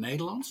verschil met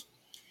Nederland.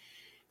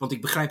 Want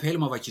ik begrijp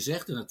helemaal wat je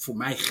zegt en voor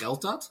mij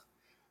geldt dat.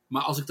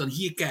 Maar als ik dan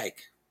hier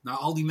kijk naar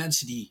al die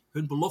mensen die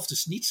hun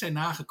beloftes niet zijn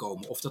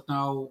nagekomen. Of dat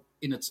nou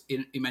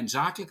in mijn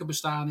zakelijke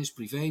bestaan is,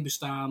 privé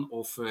bestaan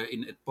of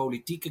in het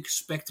politieke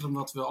spectrum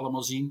wat we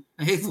allemaal zien.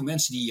 En heel veel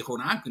mensen die je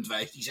gewoon aan kunt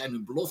wijzen, die zijn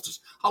hun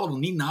beloftes allemaal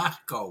niet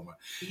nagekomen.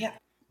 Ja.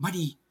 Maar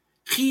die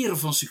gieren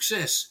van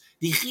succes,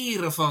 die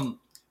gieren van,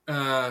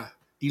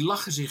 die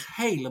lachen zich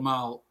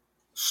helemaal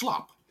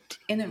slap.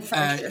 In een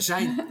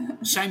vuistje.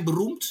 Zijn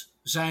beroemd.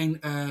 Zijn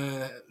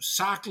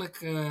zakelijk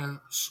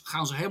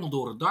gaan ze helemaal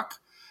door het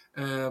dak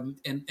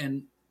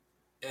en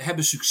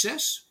hebben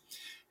succes.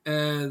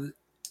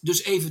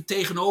 Dus even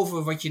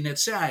tegenover wat je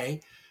net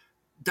zei,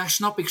 daar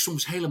snap ik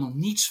soms helemaal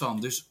niets van.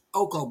 Dus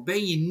ook al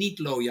ben je niet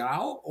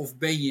loyaal of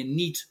ben je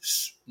niet,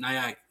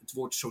 het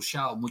woord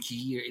sociaal moet je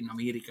hier in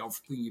Amerika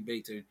of kun je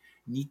beter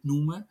niet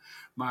noemen,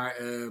 maar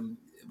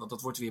want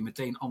dat wordt weer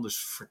meteen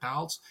anders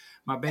vertaald.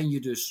 Maar ben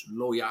je dus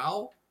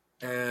loyaal?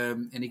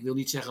 En ik wil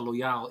niet zeggen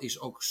loyaal is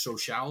ook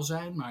sociaal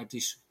zijn, maar het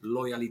is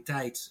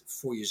loyaliteit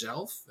voor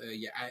jezelf,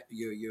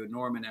 je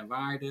normen en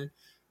waarden,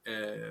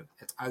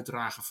 het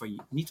uitdragen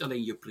van niet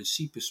alleen je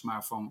principes,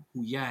 maar van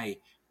hoe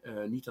jij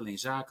niet alleen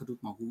zaken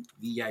doet, maar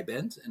wie jij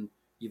bent. En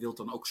je wilt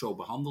dan ook zo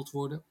behandeld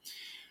worden.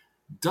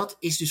 Dat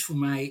is dus voor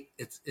mij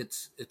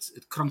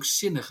het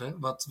krankzinnige,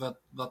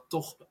 wat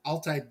toch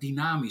altijd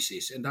dynamisch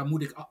is. En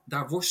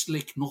daar worstel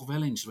ik nog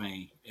wel eens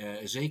mee.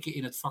 Zeker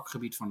in het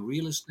vakgebied van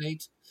real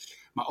estate.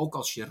 Maar ook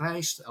als je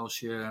reist, als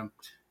je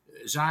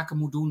zaken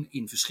moet doen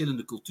in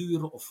verschillende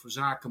culturen of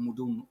zaken moet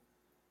doen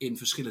in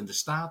verschillende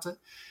staten.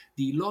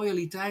 Die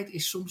loyaliteit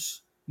is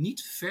soms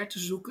niet ver te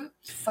zoeken,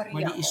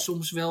 maar die is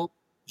soms wel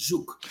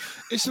zoek.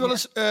 Is er wel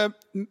eens,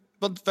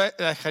 want ik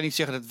ga niet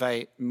zeggen dat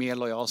wij meer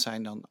loyaal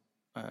zijn dan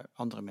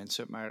andere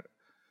mensen, maar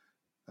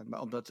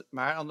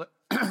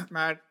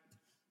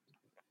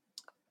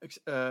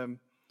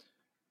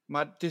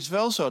het is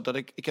wel zo dat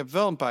ik heb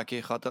wel een paar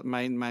keer gehad dat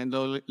mijn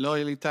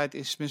loyaliteit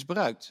is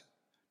misbruikt.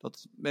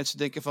 Dat mensen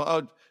denken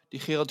van, die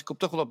Gerald die komt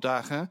toch wel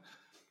opdagen.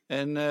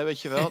 En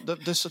weet je wel,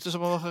 dus dat is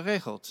allemaal wel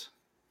geregeld.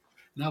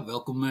 Nou,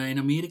 welkom in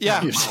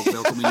Amerika, maar ook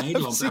welkom in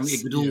Nederland.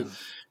 Ik bedoel,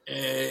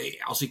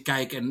 Als ik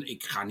kijk, en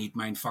ik ga niet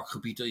mijn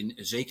vakgebied in,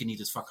 zeker niet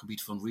het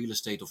vakgebied van real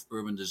estate of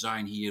urban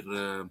design hier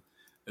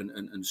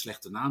een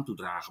slechte naam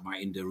toedragen. Maar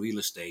in de real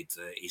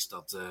estate is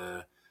dat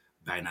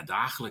bijna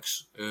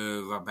dagelijks.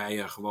 Waarbij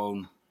je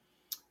gewoon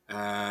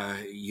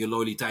je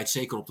loyaliteit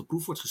zeker op de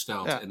proef wordt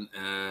gesteld. Ja. En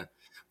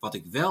wat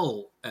ik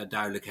wel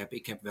duidelijk heb,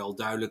 ik heb wel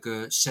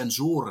duidelijke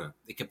sensoren.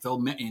 Ik heb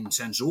wel in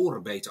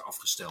sensoren beter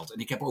afgesteld. En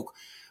ik heb ook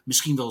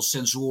misschien wel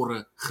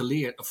sensoren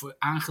geleerd, of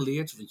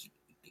aangeleerd. Want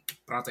ik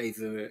praat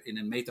even in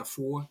een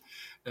metafoor.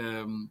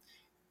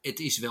 Het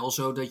is wel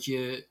zo dat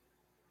je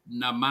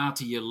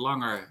naarmate je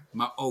langer,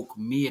 maar ook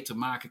meer te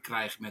maken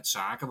krijgt met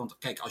zaken. Want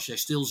kijk, als jij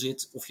stil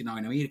zit, of je nou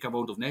in Amerika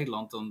woont of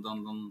Nederland,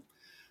 dan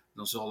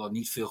zal er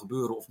niet veel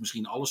gebeuren of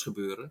misschien alles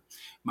gebeuren.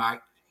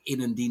 Maar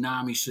in een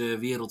dynamische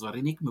wereld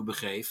waarin ik me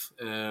begeef,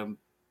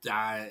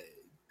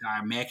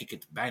 daar merk ik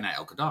het bijna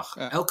elke dag.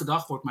 Ja. Elke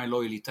dag wordt mijn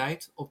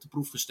loyaliteit op de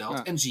proef gesteld.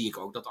 Ja. En zie ik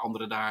ook dat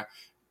anderen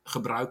daar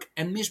gebruik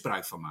en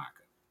misbruik van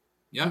maken.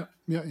 Ja?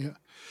 Ja.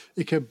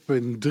 Ik heb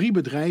in 3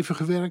 bedrijven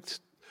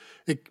gewerkt.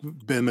 Ik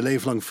ben mijn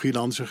leven lang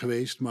freelancer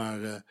geweest,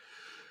 maar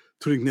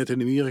toen ik net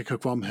in Amerika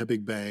kwam, heb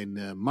ik bij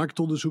een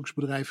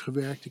marktonderzoeksbedrijf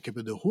gewerkt. Ik heb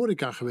in de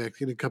horeca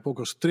gewerkt en ik heb ook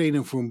als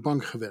trainer voor een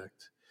bank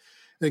gewerkt.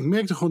 En ik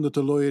merkte gewoon dat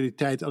de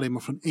loyaliteit alleen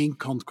maar van één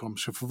kant kwam.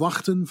 Ze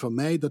verwachten van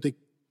mij dat ik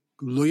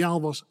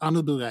loyaal was aan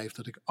het bedrijf.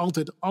 Dat ik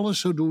altijd alles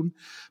zou doen,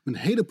 mijn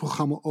hele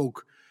programma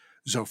ook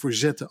zou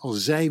verzetten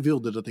als zij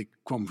wilden dat ik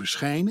kwam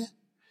verschijnen.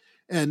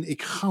 En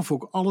ik gaf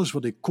ook alles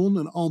wat ik kon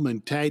en al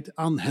mijn tijd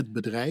aan het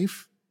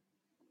bedrijf.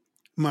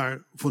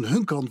 Maar van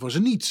hun kant was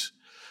er niets.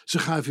 Ze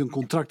gaven je een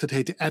contract, dat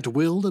heette at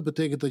will. Dat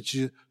betekent dat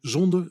je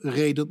zonder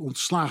reden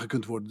ontslagen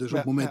kunt worden. Dus op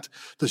het moment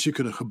dat ze je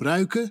kunnen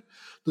gebruiken,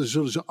 dan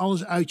zullen ze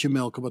alles uit je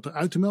melken wat er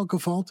uit te melken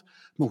valt. Maar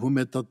op het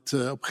moment dat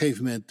op een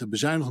gegeven moment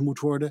bezuinigd moet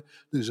worden,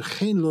 dan is er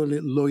geen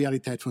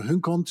loyaliteit van hun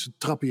kant. Ze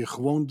trappen je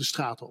gewoon de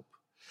straat op.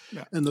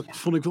 Ja. En dat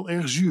vond ik wel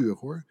erg zuur,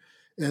 hoor.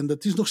 En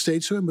dat is nog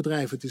steeds zo in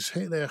bedrijven. Het is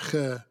heel erg,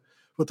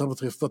 wat dat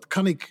betreft, wat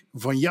kan ik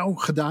van jou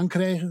gedaan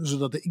krijgen,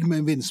 zodat ik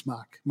mijn winst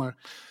maak.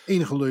 Maar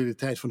enige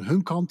loyaliteit van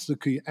hun kant, daar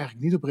kun je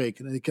eigenlijk niet op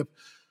rekenen. En ik heb,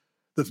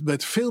 bij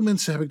veel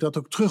mensen heb ik dat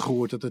ook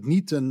teruggehoord, dat het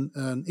niet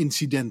een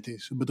incident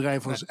is. Een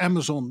bedrijf als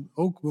Amazon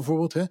ook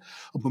bijvoorbeeld. Hè, op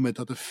het moment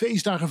dat er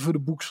feestdagen voor de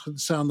boek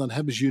staan, dan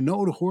hebben ze je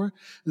nodig, hoor.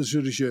 Dan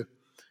zullen ze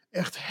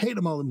echt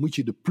helemaal, moet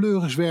je de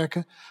pleuris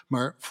werken.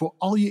 Maar voor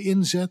al je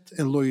inzet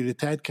en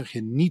loyaliteit krijg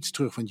je niets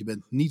terug, want je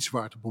bent niets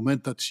waard. Op het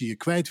moment dat ze je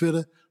kwijt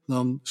willen,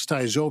 dan sta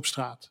je zo op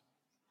straat.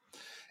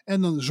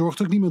 En dan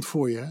zorgt ook niemand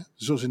voor je. Hè?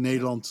 Zoals in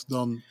Nederland,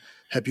 dan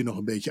heb je nog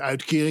een beetje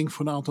uitkering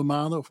voor een aantal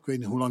maanden. Of ik weet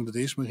niet hoe lang dat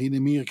is. Maar hier in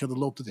Amerika, dan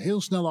loopt het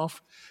heel snel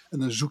af. En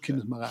dan zoek je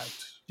het maar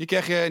uit.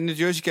 In New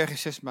Jersey krijg je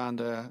 6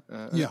 maanden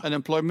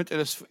unemployment. En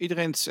dat is voor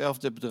iedereen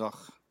hetzelfde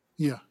bedrag.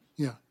 Ja.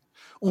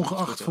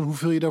 Ongeacht van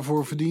hoeveel je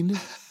daarvoor verdiende.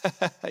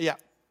 Ja.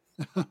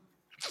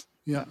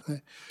 Ja.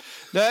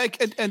 Nee,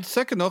 en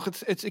zeker nog,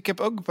 ik heb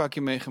ook een paar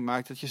keer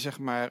meegemaakt dat je zeg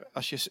maar,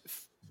 als je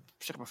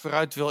zeg maar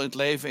vooruit wil in het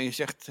leven en je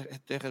zegt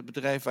tegen het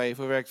bedrijf waar je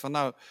voor werkt van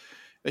nou,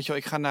 weet je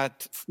wel, ik ga naar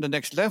de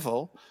next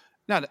level.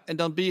 Nou, en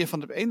dan ben je van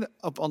de ene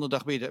op de andere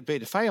dag ben je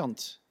de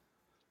vijand.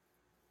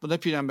 Dan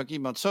heb je namelijk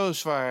iemand zo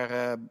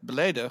zwaar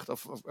beledigd,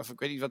 of ik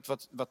weet niet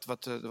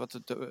wat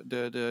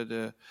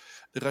de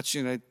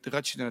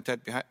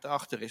rationaliteit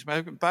erachter is. Maar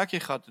ik heb een paar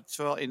keer gehad,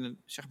 zowel in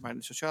een, zeg maar, in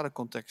een sociale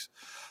context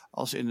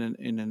als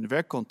in een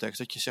werkcontext,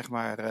 dat je zeg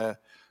maar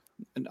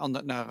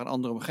naar een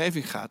andere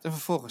omgeving gaat en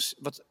vervolgens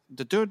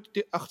de deur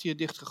achter je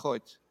dicht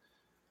gegooid.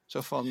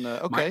 Zo van,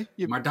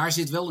 Maar daar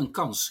zit wel een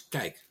kans.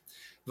 Kijk,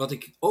 wat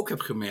ik ook heb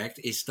gemerkt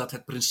is dat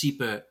het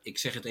principe, ik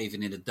zeg het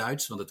even in het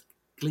Duits, want het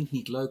klinkt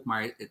niet leuk,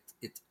 maar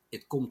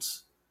het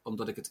komt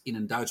omdat ik het in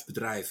een Duits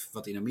bedrijf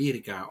wat in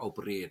Amerika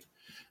opereert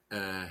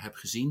heb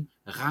gezien.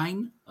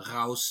 Rein,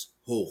 raus,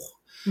 hoog.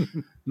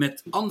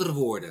 Met andere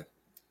woorden,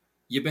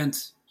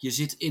 je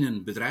zit in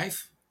een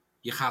bedrijf,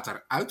 je gaat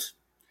daaruit.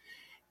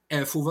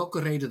 Voor welke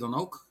reden dan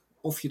ook.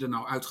 Of je er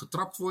nou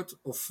uitgetrapt wordt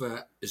of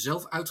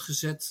zelf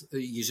uitgezet.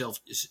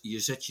 Je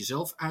zet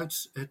jezelf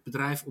uit het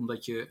bedrijf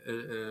omdat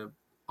je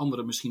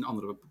misschien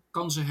andere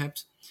kansen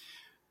hebt.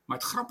 Maar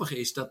het grappige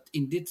is dat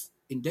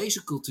in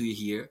deze cultuur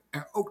hier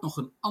er ook nog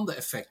een ander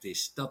effect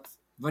is. Dat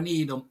wanneer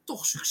je dan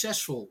toch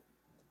succesvol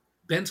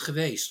bent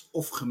geweest,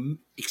 of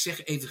ik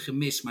zeg even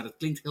gemist, maar dat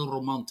klinkt heel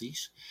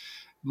romantisch.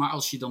 Maar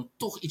als je dan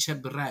toch iets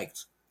hebt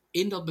bereikt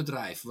in dat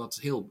bedrijf wat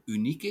heel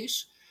uniek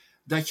is,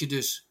 dat je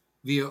dus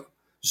weer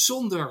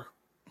zonder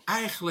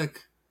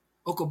eigenlijk,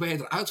 ook al ben je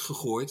eruit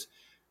gegooid,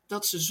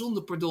 dat ze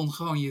zonder pardon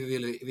gewoon je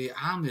weer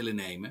aan willen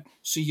nemen.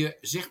 Ze je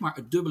zeg maar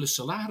het dubbele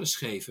salaris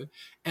geven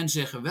en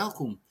zeggen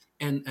welkom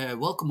en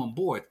welkom on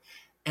board.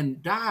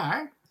 En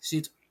daar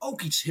zit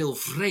ook iets heel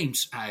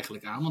vreemds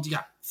eigenlijk aan. Want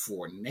ja,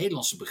 voor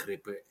Nederlandse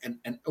begrippen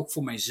en ook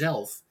voor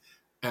mijzelf,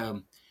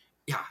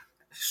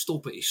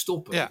 stoppen is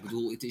stoppen. Ja. Ik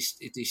bedoel, het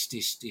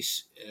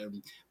is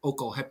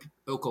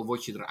ook al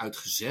word je eruit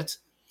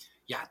gezet,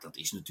 ja, dat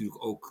is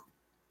natuurlijk ook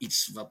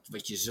iets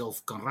wat je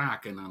zelf kan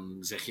raken. En dan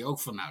zeg je ook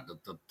van, nou,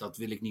 dat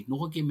wil ik niet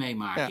nog een keer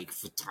meemaken. Ja. Ik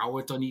vertrouw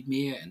het dan niet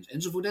meer,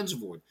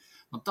 enzovoort.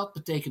 Want dat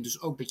betekent dus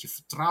ook dat je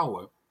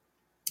vertrouwen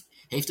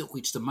heeft ook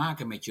iets te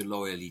maken met je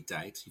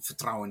loyaliteit.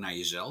 Vertrouwen naar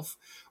jezelf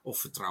of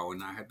vertrouwen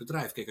naar het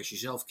bedrijf. Kijk, als je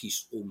zelf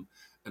kiest om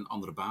een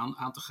andere baan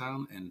aan te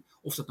gaan, en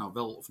of dat nou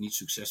wel of niet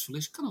succesvol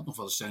is, kan het nog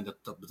wel eens zijn dat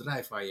dat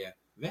bedrijf waar je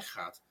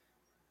weggaat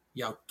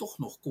jou toch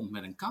nog komt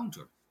met een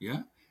counter.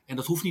 Ja? En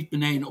dat hoeft niet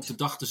beneden op de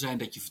dag te zijn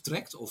dat je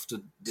vertrekt, of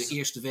de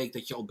eerste week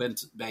dat je al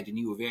bent bij de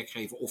nieuwe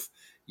werkgever, of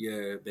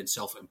je bent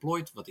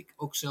self-employed, wat ik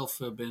ook zelf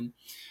ben.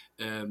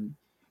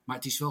 Maar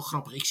het is wel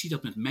grappig. Ik zie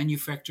dat met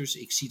manufacturers.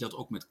 Ik zie dat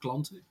ook met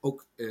klanten.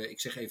 Ook, ik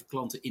zeg even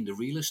klanten in de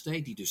real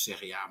estate. Die dus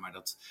zeggen, ja,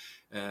 maar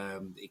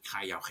ik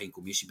ga jou geen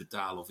commissie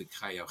betalen. Of ik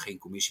ga jou geen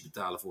commissie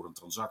betalen voor een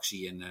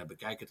transactie. En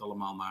bekijk het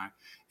allemaal maar.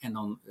 En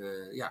dan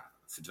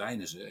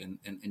verdwijnen ze.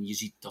 En je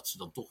ziet dat ze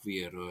dan toch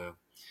weer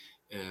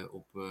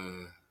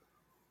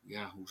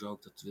hoe zou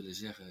ik dat willen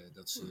zeggen?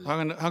 Dat ze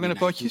hangende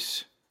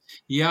pootjes?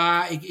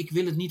 Ja, ik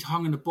wil het niet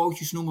hangende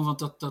pootjes noemen.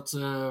 Want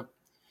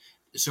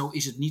zo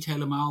is het niet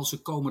helemaal.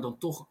 Ze komen dan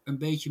toch een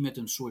beetje met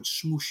een soort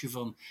smoesje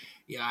van,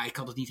 ja, ik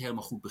had het niet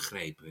helemaal goed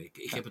begrepen.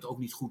 Ik heb het ook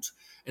niet goed.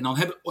 En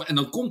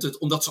dan komt het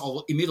omdat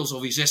ze inmiddels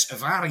alweer 6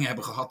 ervaringen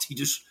hebben gehad die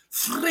dus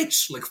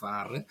vreselijk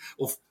waren.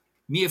 Of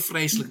meer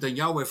vreselijk dan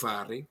jouw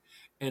ervaring.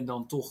 En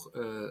dan toch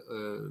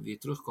weer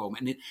terugkomen.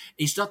 En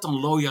is dat dan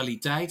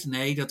loyaliteit?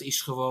 Nee, dat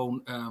is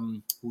gewoon,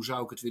 hoe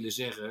zou ik het willen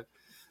zeggen?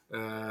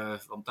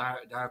 Want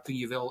daar kun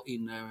je wel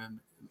in...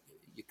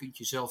 je kunt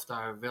jezelf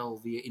daar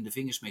wel weer in de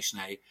vingers mee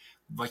snijden.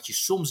 Wat je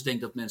soms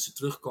denkt dat mensen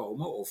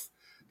terugkomen, of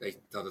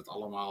dat het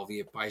allemaal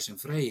weer pais en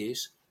vree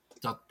is,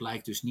 dat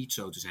blijkt dus niet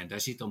zo te zijn.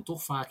 Daar zit dan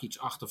toch vaak iets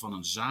achter van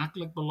een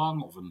zakelijk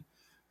belang, of een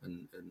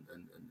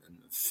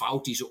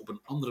fout die ze op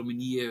een andere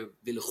manier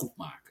willen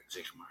goedmaken,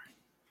 zeg maar.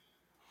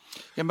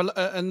 Ja, maar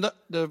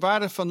de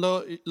waarde van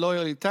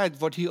loyaliteit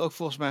wordt hier ook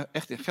volgens mij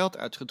echt in geld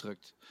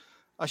uitgedrukt.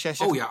 Als jij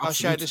zegt, als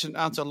jij dus een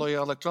aantal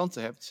loyale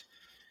klanten hebt,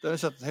 dan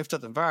heeft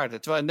dat een waarde.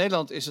 Terwijl in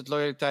Nederland is het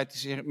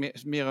loyaliteit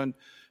meer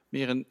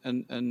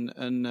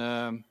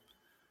een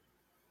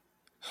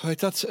hoe heet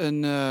dat?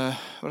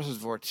 Wat is het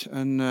woord?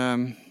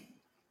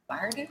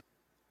 Waarde?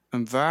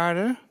 Een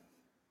waarde?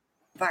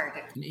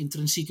 Waarde. Een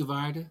intrinsieke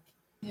waarde?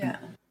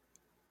 Ja.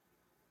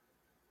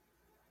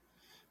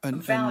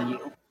 Een value.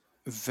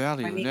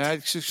 Value. Nee,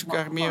 ik zoek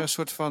eigenlijk meer een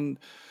soort van...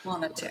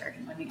 Monetary,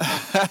 maar niet...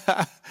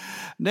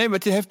 Nee, maar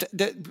het heeft...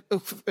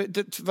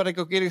 wat ik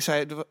ook eerder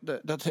zei,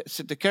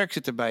 de kerk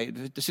zit erbij.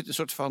 Er zit een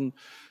soort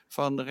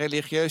van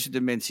religieuze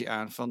dimensie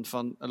aan.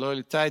 Van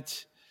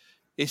loyaliteit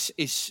is...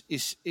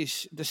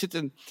 Er zit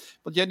een...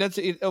 Wat jij net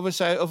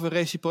zei over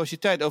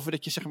reciprociteit. Over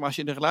dat je, zeg maar, als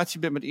je in een relatie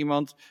bent met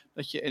iemand,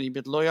 en je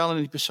bent loyaal aan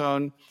die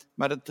persoon,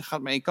 maar dat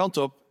gaat maar één kant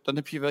op, dan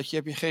heb je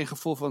geen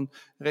gevoel van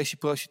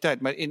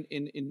reciprociteit. Maar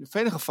in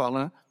vele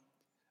gevallen,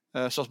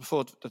 zoals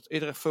bijvoorbeeld dat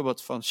eerdere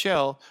voorbeeld van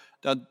Shell,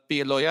 dan ben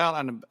je loyaal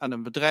aan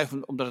een bedrijf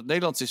omdat het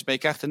Nederlands is, maar je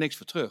krijgt er niks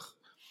voor terug.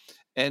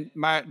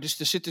 Maar dus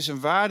er zit dus een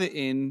waarde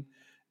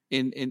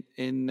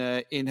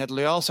in het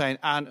loyaal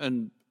zijn aan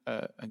een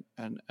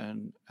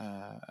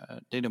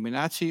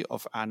denominatie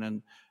of aan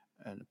een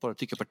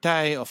politieke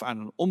partij of aan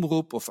een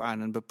omroep of aan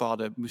een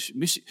bepaalde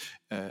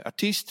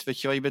artiest.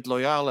 Weet je wel, je bent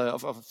loyaal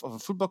of een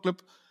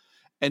voetbalclub.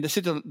 En er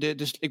zit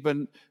dus ik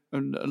ben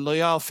een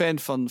loyaal fan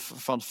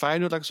van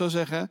Feyenoord, laat ik het zo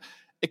zeggen.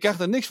 Ik krijg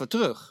er niks voor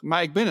terug,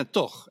 maar ik ben het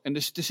toch. En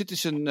dus er zit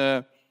dus een...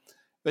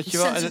 weet je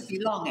wel, sense of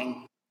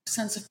belonging.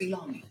 Sense of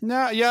belonging.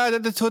 Nou ja,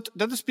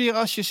 dat is meer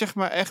als je, zeg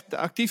maar, echt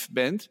actief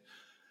bent.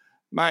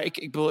 Maar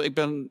ik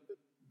ben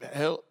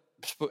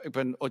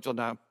ooit wel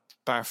naar een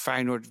paar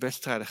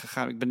Feyenoord-wedstrijden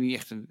gegaan. Ik ben niet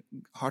echt een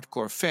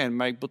hardcore fan,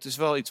 maar het is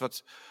wel iets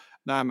wat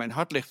naar mijn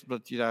hart ligt,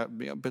 omdat je daar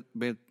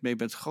mee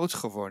bent groot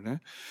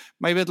geworden.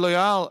 Maar je bent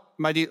loyaal,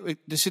 maar er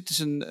zit dus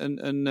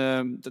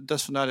dat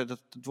is vandaar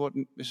dat het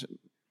woord is...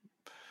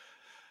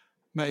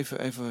 Maar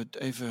even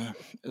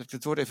dat ik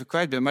het woord even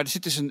kwijt ben. Maar er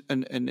zit dus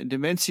een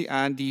dimensie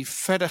aan die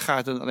verder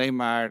gaat dan alleen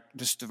maar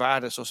dus de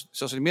waarde.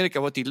 Zoals in Amerika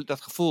wordt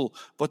dat gevoel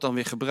wordt dan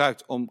weer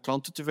gebruikt om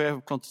klanten te werven,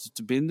 om klanten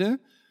te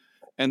binden.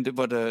 En er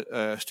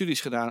worden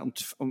studies gedaan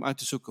om uit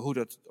te zoeken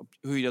hoe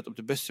je dat op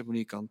de beste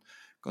manier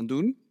kan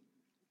doen.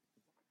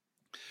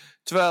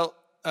 Terwijl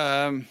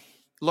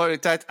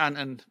loyaliteit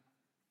aan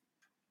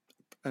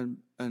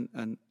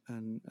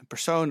een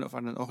persoon of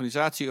aan een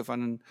organisatie of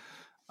aan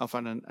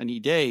een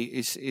idee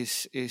is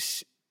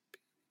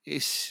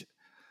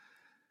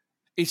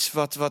iets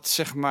wat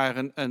zeg maar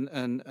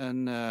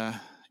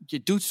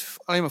je doet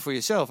alleen maar voor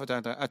jezelf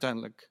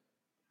uiteindelijk.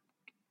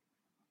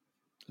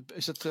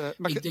 Is dat?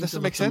 Ik denk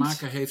dat het te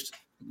maken heeft.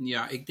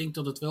 Ja, ik denk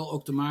dat het wel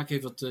ook te maken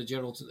heeft wat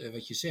Gerald,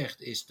 wat je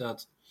zegt, is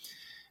dat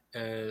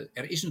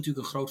er is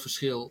natuurlijk een groot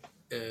verschil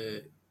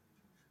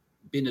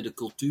binnen de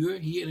cultuur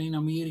hier in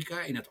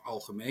Amerika in het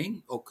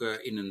algemeen, ook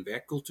in een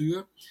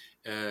werkcultuur.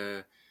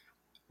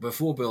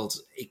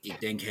 Bijvoorbeeld, ik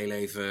denk heel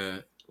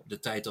even de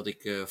tijd dat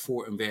ik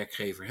voor een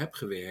werkgever heb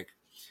gewerkt.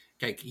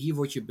 Kijk, hier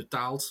word je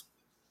betaald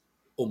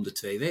om de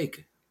 2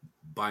 weken.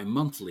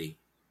 Bi-monthly.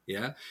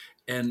 Ja?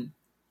 En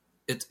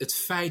het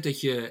feit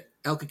dat je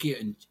elke keer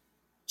een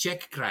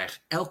check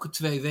krijgt, elke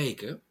 2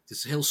 weken. Dat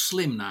is heel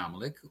slim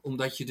namelijk.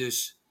 Omdat je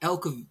dus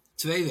elke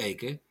 2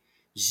 weken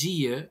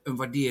zie je een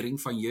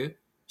waardering van je,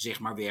 zeg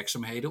maar,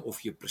 werkzaamheden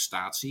of je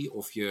prestatie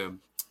of je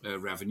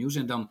revenues.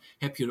 En dan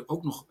heb je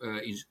ook nog,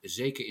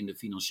 zeker in de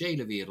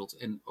financiële wereld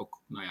en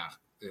ook,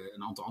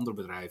 een aantal andere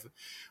bedrijven,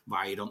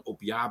 waar je dan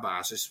op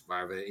jaarbasis,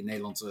 waar we in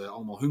Nederland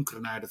allemaal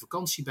hunkeren naar de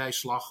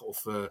vakantiebijslag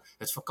of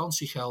het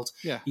vakantiegeld.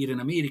 Ja. Hier in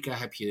Amerika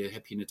heb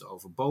je het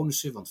over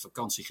bonussen, want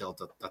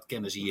vakantiegeld, dat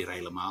kennen ze hier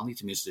helemaal niet.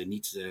 Tenminste,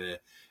 niet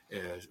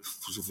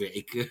voor zover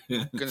ik...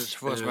 Kunnen ze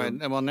volgens mij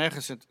helemaal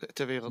nergens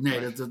ter wereld.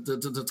 Nee,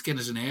 dat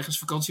kennen ze nergens,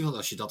 vakantiegeld,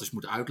 als je dat eens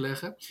moet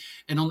uitleggen.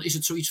 En dan is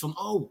het zoiets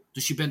van,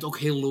 dus je bent ook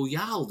heel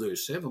loyaal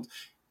dus. Hè? Want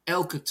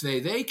elke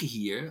 2 weken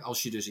hier,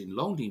 als je dus in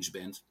loondienst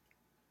bent,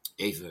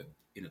 even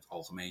in het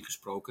algemeen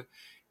gesproken,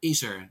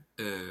 is er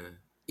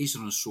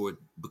een soort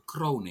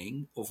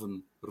bekroning of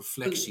een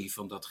reflectie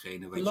van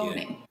datgene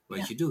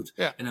wat je doet.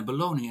 Ja. En een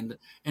beloning.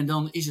 En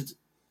dan is het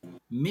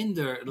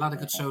minder, laat ik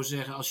het zo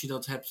zeggen, als je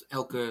dat hebt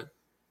elke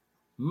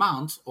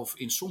maand, of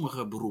in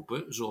sommige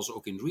beroepen, zoals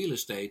ook in real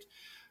estate,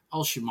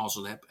 als je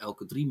mazzel hebt,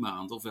 elke 3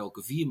 maanden of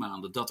elke 4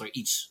 maanden, dat er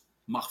iets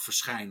mag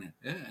verschijnen.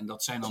 Hè? En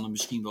dat zijn dan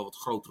misschien wel wat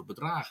grotere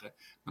bedragen,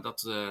 maar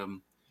dat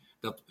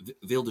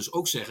wil dus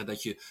ook zeggen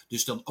dat je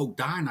dus dan ook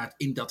daarna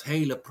in dat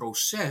hele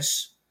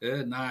proces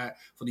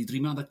van die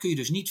 3 maanden, dat kun je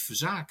dus niet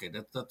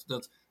verzaken.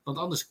 Want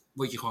anders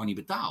word je gewoon niet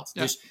betaald.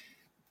 Ja. Dus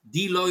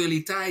die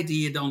loyaliteit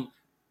die je dan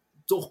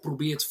toch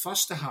probeert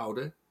vast te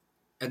houden,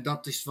 en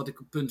dat is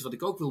het punt wat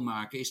ik ook wil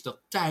maken, is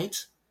dat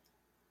tijd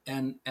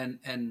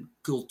en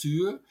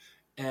cultuur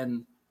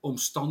en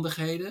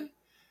omstandigheden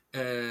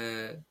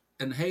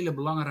een hele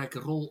belangrijke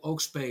rol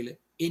ook spelen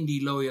in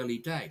die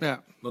loyaliteit.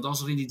 Ja. Want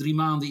als er in die 3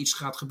 maanden iets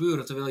gaat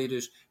gebeuren, terwijl je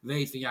dus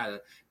weet van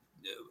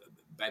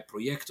bij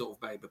projecten of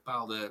bij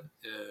bepaalde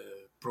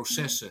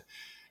processen,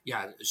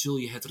 zul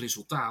je het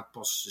resultaat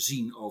pas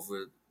zien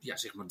over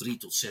zeg maar 3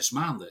 tot 6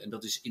 maanden. En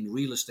dat is in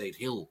real estate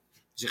heel,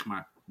 zeg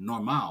maar,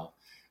 normaal.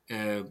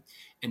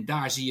 En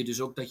daar zie je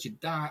dus ook dat je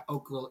daar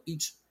ook wel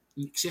iets,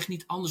 ik zeg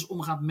niet anders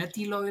omgaat met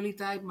die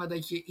loyaliteit, maar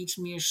dat je iets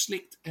meer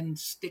slikt en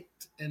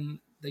stikt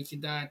en dat je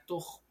daar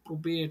toch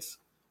probeert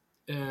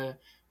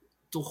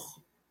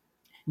toch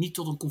niet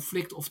tot een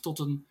conflict of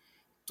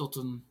tot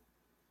een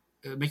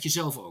met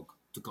jezelf ook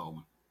te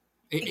komen.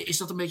 Is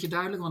dat een beetje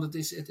duidelijk? Want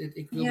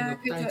ik wil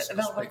dat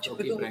tijdsaspect ook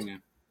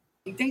inbrengen.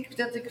 Ik denk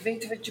dat ik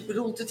weet wat je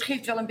bedoelt. Het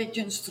geeft wel een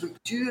beetje een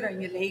structuur aan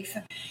je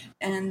leven.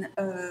 En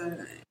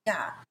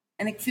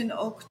ik vind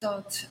ook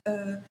dat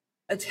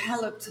het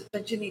helpt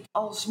dat je niet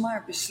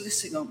alsmaar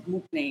beslissingen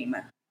moet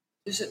nemen.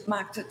 Dus het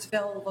maakt het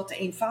wel wat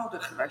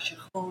eenvoudiger als je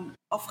gewoon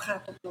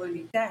afgaat op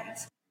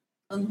loyaliteit.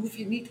 Dan hoef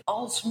je niet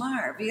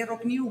alsmaar weer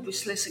opnieuw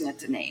beslissingen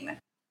te nemen.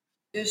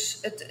 Dus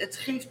het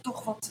geeft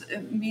toch wat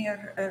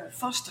meer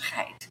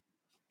vastigheid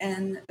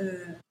en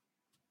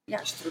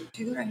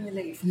structuur aan je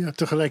leven. Ja,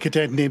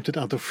 tegelijkertijd neemt het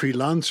aantal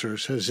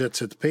freelancers,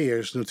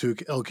 ZZP'ers,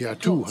 natuurlijk elk jaar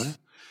toe. Hè?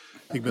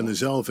 Ik ben er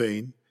zelf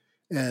een.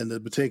 En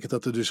dat betekent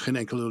dat er dus geen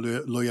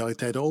enkele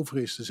loyaliteit over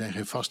is. Er zijn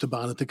geen vaste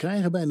banen te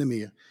krijgen bijna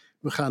meer.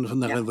 We gaan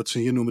naar wat ze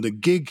hier noemen de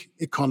gig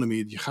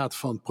economy. Je gaat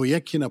van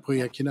projectje naar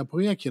projectje naar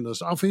projectje. En als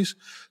het af is,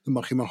 dan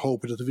mag je maar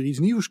hopen dat er weer iets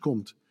nieuws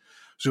komt.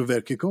 Zo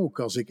werk ik ook.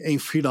 Als ik 1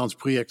 freelance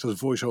project als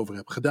voice-over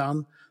heb gedaan,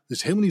 dan is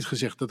het helemaal niet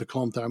gezegd dat de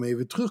klant daarmee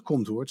weer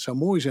terugkomt, hoor. Het zou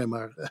mooi zijn,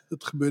 maar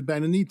het gebeurt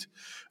bijna niet.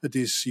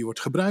 Je wordt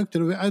gebruikt en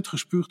dan weer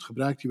uitgespuugd.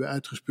 Gebruikt, weer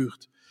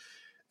uitgespuugd.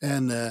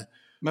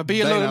 Maar ben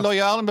je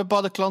loyaal aan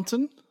bepaalde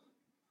klanten?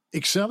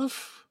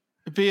 Ikzelf?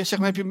 Ben je, zeg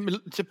maar,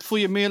 voel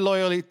je meer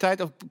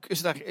loyaliteit? Of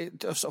is het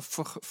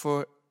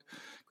voor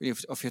ik weet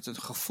niet of je het een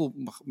gevoel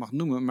mag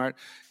noemen,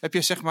 maar heb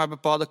je, zeg maar,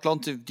 bepaalde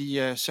klanten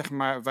die zeg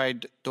maar,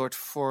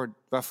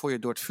 waarvoor je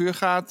door het vuur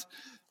gaat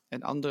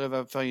en andere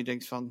waarvan je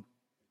denkt van...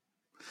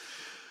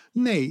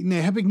 Nee,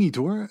 heb ik niet,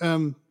 hoor.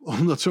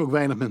 Omdat ze ook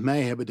weinig met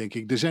mij hebben, denk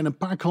ik. Er zijn een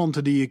paar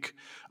klanten die ik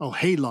al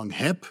heel lang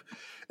heb.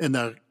 En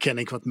daar ken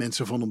ik wat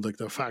mensen van, omdat ik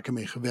daar vaker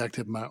mee gewerkt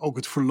heb. Maar ook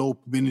het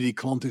verloop binnen die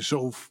klant is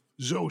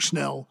zo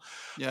snel.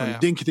 Dan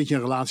denk je dat je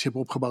een relatie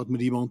hebt opgebouwd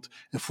met iemand.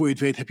 En voor je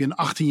het weet heb je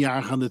een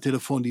 18-jarige aan de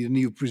telefoon die een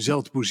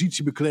nieuwe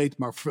positie bekleedt,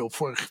 maar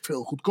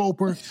veel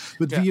goedkoper.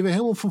 Met wie je weer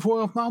helemaal van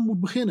vooraf aan moet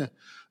beginnen.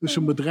 Dus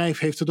een bedrijf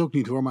heeft het ook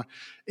niet, hoor.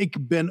 Maar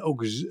ik ben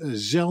ook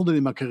zelden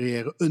in mijn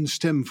carrière een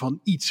stem van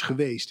iets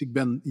geweest. Ik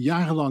ben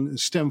jarenlang een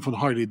stem van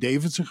Harley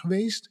Davidson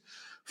geweest.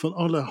 Van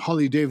alle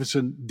Harley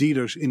Davidson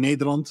dealers in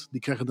Nederland.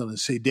 Die krijgen dan een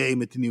cd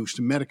met de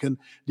nieuwste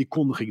merken. Die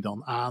kondig ik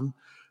dan aan.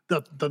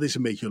 Dat is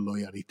een beetje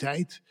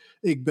loyaliteit.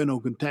 Ik ben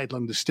ook een tijd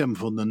lang de stem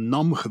van de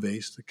NAM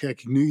geweest. Daar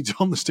kijk ik nu iets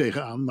anders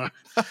tegenaan.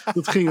 Maar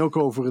dat ging ook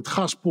over het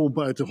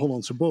gaspompen uit de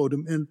Hollandse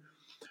bodem. En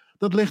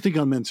dat legde ik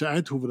aan mensen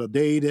uit hoe we dat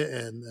deden.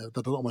 En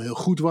dat het allemaal heel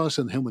goed was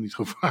en helemaal niet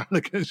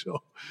gevaarlijk en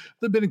zo.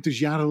 Daar ben ik dus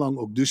jarenlang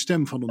ook de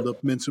stem van.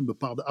 Omdat mensen een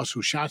bepaalde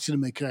associatie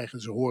ermee krijgen.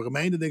 En ze horen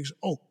mij en dan denken ze,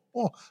 oh,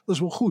 dat is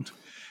wel goed.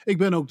 Ik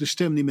ben ook de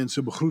stem die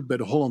mensen begroet bij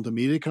de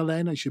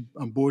Holland-Amerika-lijn. Als je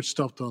aan boord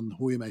stapt, dan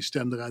hoor je mijn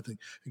stem eruit.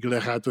 Ik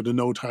leg uit waar de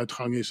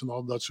nooduitgang is en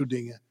al dat soort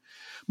dingen.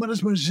 Maar dat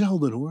is maar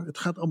zelden, hoor. Het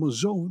gaat allemaal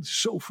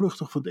zo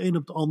vluchtig van het een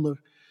op het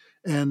ander.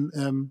 En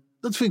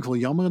dat vind ik wel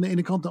jammer aan de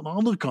ene kant. Aan de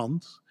andere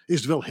kant is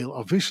het wel heel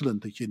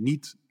afwisselend. Dat je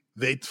niet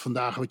weet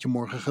vandaag wat je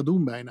morgen gaat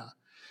doen bijna.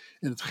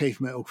 En het geeft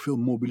mij ook veel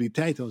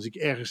mobiliteit. Als ik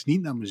ergens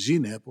niet naar mijn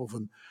zin heb of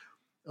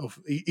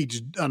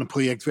iets aan een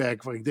project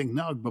werk waar ik denk,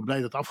 nou, ik ben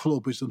blij dat het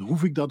afgelopen is, dan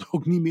hoef ik dat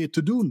ook niet meer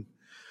te doen.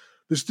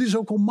 Dus het is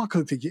ook wel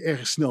makkelijk dat je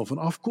ergens snel van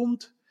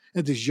afkomt. En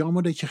het is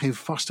jammer dat je geen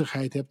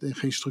vastigheid hebt en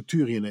geen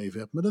structuur in je leven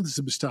hebt. Maar dat is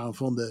het bestaan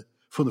van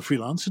de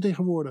freelancer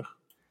tegenwoordig.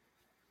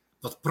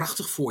 Wat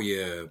prachtig voor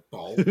je,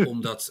 Paul,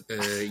 omdat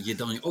je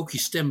dan ook je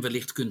stem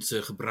wellicht kunt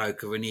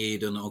gebruiken wanneer je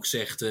dan ook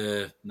zegt,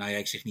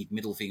 ik zeg niet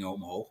middelvinger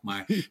omhoog,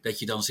 maar dat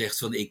je dan zegt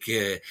van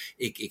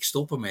ik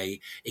stop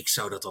ermee. Ik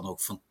zou dat dan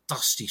ook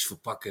fantastisch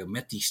verpakken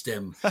met die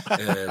stem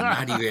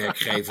naar die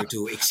werkgever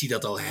toe. Ik zie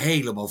dat al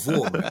helemaal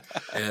voor me.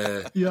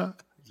 Ja.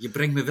 Je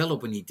brengt me wel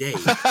op een idee.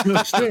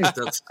 Dus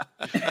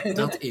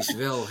dat is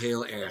wel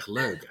heel erg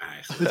leuk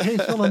eigenlijk. Het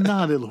heeft wel een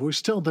nadeel hoor.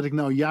 Stel dat ik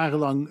nou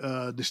jarenlang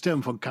de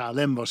stem van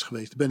KLM was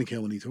geweest. Dat ben ik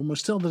helemaal niet hoor. Maar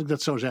stel dat ik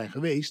dat zou zijn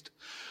geweest.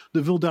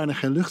 Dan wil daarna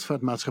geen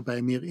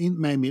luchtvaartmaatschappij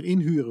mij meer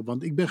inhuren.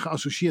 Want ik ben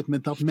geassocieerd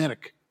met dat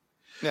merk.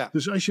 Ja.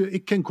 Dus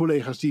ik ken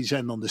collega's die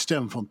zijn dan de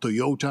stem van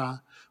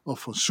Toyota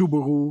of van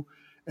Subaru.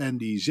 En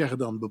die zeggen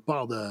dan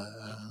bepaalde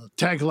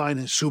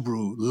tagline.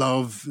 Subaru,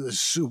 love,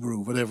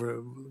 Subaru,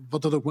 whatever.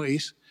 Wat dat ook maar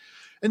is.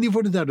 En die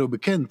worden daardoor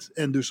bekend.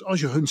 En dus als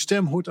je hun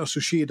stem hoort,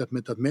 associeer je dat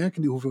met dat merk.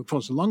 En die hoeven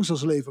van zijn lang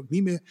zijn leven ook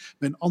niet meer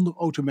bij een ander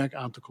automerk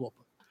aan te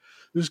kloppen.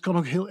 Dus het kan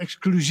ook heel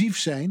exclusief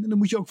zijn. En dan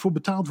moet je ook voor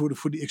betaald worden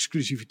voor die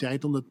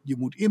exclusiviteit. Omdat je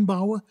moet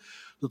inbouwen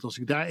dat als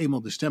ik daar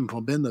eenmaal de stem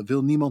van ben, dan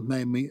wil niemand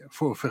mij meer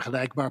voor een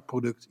vergelijkbaar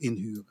product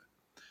inhuren.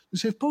 Dus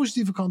het heeft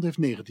positieve kanten, heeft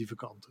negatieve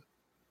kanten.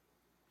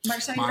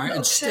 Maar zou je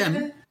ook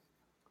zeggen...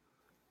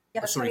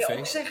 Ja, zou je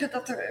ook zeggen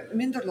dat er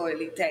minder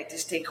loyaliteit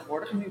is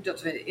tegenwoordig, nu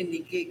dat we in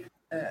die gig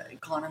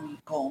economy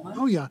komen?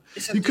 Oh ja,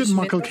 je kunt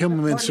makkelijk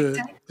helemaal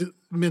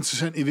mensen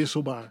zijn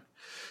inwisselbaar.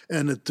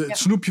 En het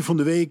snoepje van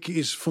de week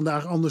is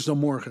vandaag anders dan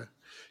morgen.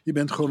 Je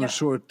bent gewoon een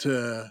soort,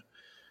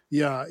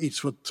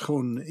 iets wat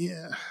gewoon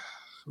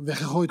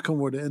weggegooid kan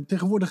worden. En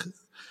tegenwoordig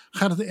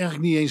gaat het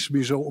eigenlijk niet eens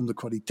meer zo om de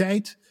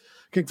kwaliteit.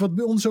 Kijk, wat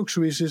bij ons ook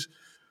zo is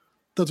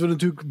dat we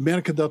natuurlijk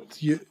merken dat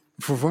je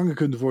vervangen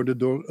kunt worden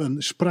door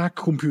een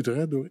spraakcomputer,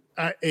 hè, door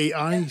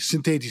AI,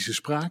 synthetische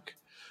spraak.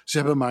 Ze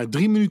hebben maar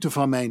 3 minuten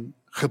van mijn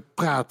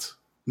gepraat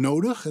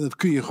nodig. En dat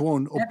kun je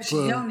gewoon op... Hebben ze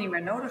jou niet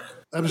meer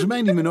nodig? Hebben ze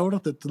mij niet meer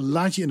nodig. Dat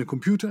laat je in de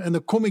computer en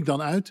dan kom ik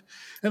dan uit.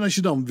 En als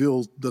je dan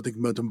wil dat ik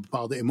met een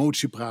bepaalde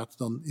emotie praat,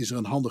 dan is er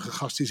een handige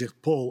gast die zegt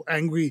Paul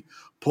angry,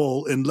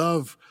 Paul in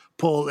love,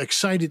 Paul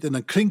excited. En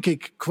dan klink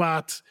ik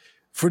kwaad,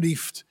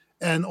 verliefd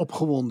en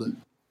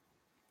opgewonden.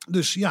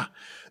 Dus ja,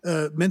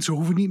 mensen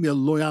hoeven niet meer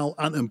loyaal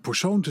aan een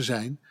persoon te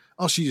zijn.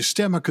 Als je je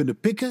stemmen kunnen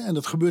pikken, en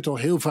dat gebeurt al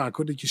heel vaak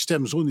hoor, dat je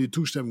stem zonder je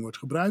toestemming wordt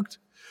gebruikt,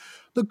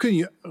 dan kun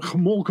je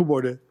gemolken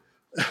worden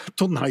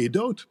tot na je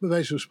dood, bij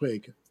wijze van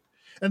spreken.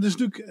 En dat is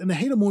natuurlijk een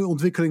hele mooie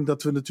ontwikkeling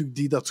dat we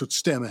natuurlijk dat soort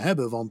stemmen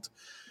hebben, want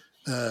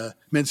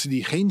mensen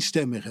die geen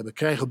stem meer hebben,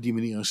 krijgen op die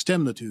manier een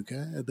stem natuurlijk.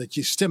 Hè? Dat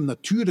je stem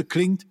natuurlijk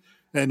klinkt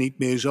en niet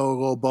meer zo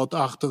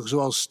robotachtig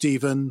zoals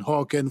Stephen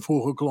Hawking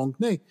vroeger klonk.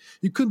 Nee,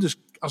 je kunt dus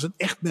als een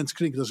echt mens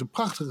klinken, dat is een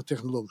prachtige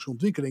technologische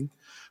ontwikkeling.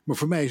 Maar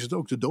voor mij is het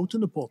ook de dood in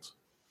de pot.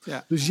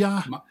 Ja. Dus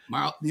ja.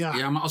 Maar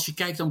als je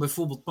kijkt dan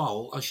bijvoorbeeld,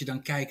 Paul, als je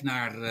dan kijkt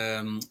naar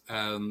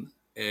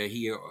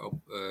hier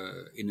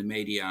in de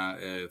media,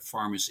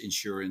 Farmers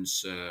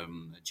Insurance,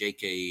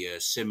 J.K.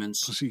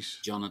 Simmons, precies.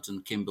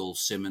 Jonathan Kimball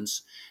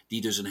Simmons,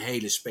 die dus een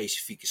hele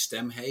specifieke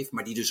stem heeft,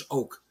 maar die dus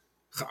ook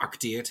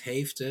geacteerd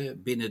heeft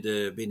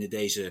binnen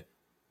deze,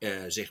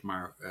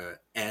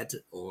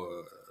 ad of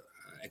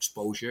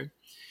exposure.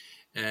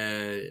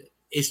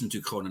 Is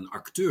natuurlijk gewoon een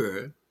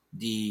acteur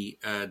die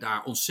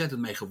daar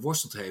ontzettend mee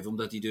geworsteld heeft.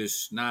 Omdat hij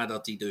dus,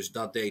 nadat hij dus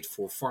dat deed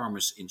voor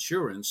Farmers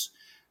Insurance,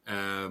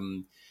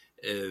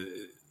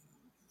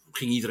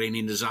 ging iedereen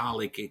in de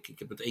zaal. Ik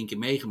heb het 1 keer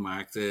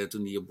meegemaakt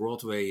toen hij op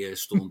Broadway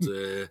stond.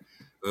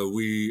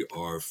 We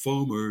are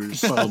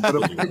farmers.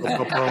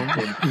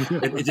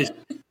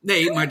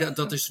 Nee, maar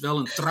dat is wel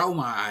een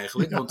trauma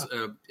eigenlijk. Want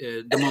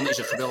de man is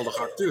een geweldige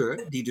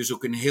acteur. Die dus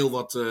ook in heel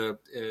wat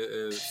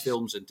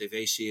films en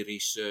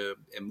tv-series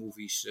en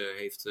movies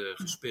heeft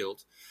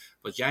gespeeld.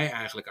 Wat jij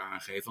eigenlijk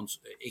aangeeft. Want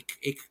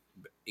ik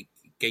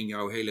ken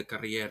jouw hele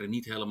carrière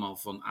niet helemaal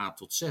van A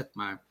tot Z.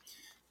 Maar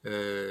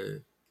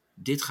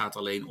dit gaat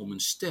alleen om een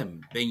stem.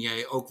 Ben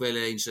jij ook wel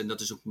eens, en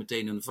dat is ook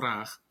meteen een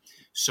vraag.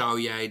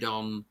 Zou jij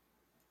dan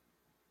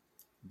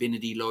binnen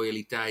die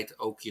loyaliteit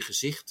ook je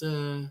gezicht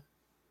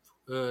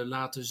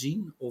laten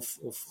zien of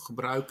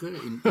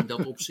gebruiken in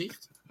dat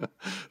opzicht?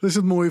 Dat is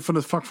het mooie van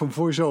het vak van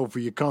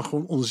voice-over. Je kan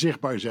gewoon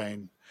onzichtbaar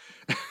zijn.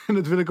 En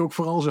dat wil ik ook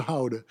vooral zo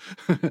houden.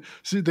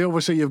 They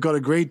always say you've got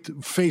a great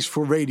face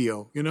for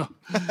radio, you know.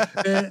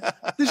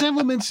 Er zijn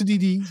wel mensen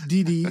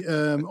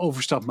die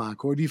overstap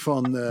maken, hoor. Die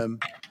van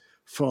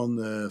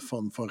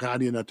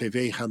radio naar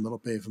tv gaan dan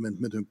op een gegeven moment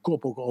met hun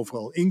kop ook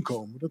overal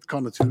inkomen. Dat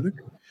kan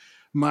natuurlijk.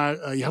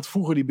 Maar je had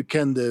vroeger die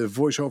bekende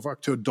voice-over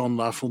acteur Don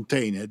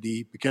LaFontaine,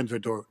 die bekend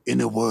werd door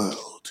In a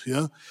World.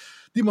 Ja?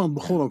 Die man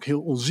begon ook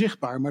heel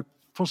onzichtbaar, maar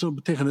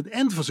tegen het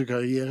eind van zijn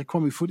carrière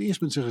kwam hij voor het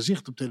eerst met zijn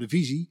gezicht op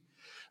televisie.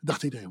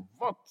 Dacht iedereen,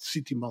 wat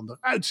ziet die man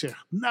eruit,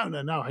 zeg.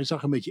 Nou, hij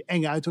zag een beetje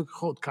eng uit, ook een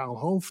groot kaal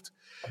hoofd.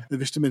 Dan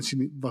wisten mensen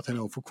niet wat hen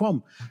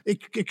overkwam.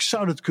 Ik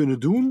zou dat kunnen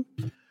doen,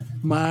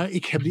 maar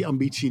ik heb die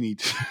ambitie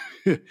niet.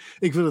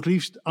 Ik wil het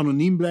liefst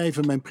anoniem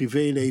blijven en mijn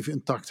privéleven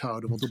intact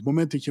houden. Want op het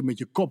moment dat je met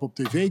je kop op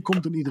tv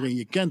komt en iedereen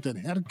je kent en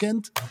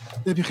herkent,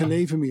 dan heb je geen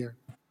leven meer.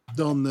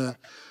 Dan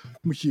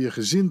moet je je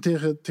gezin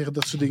tegen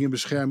dat soort dingen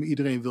beschermen.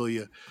 Iedereen wil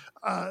je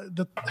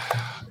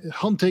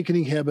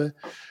handtekening hebben.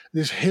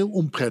 Dat is heel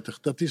onprettig.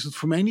 Dat is het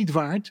voor mij niet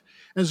waard.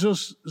 En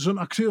zoals zo'n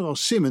acteur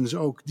als Simmons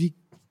ook, die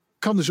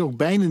kan dus ook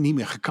bijna niet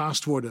meer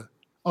gecast worden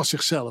als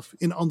zichzelf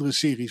in andere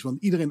series.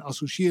 Want iedereen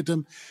associeert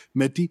hem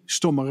met die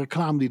stomme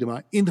reclame die er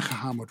maar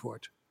ingehamerd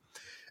wordt.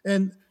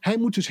 En hij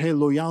moet dus heel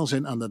loyaal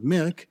zijn aan dat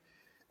merk.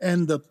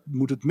 En dat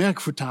moet het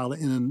merk vertalen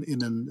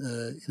in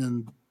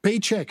een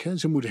paycheck. Hè.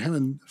 Ze moeten hem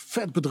een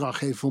vet bedrag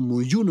geven van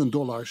miljoenen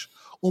dollars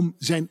om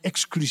zijn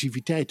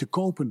exclusiviteit te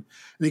kopen.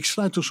 En ik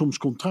sluit er soms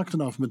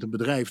contracten af met een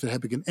bedrijf. Daar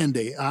heb ik een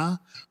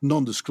NDA,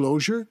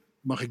 non-disclosure.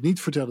 Mag ik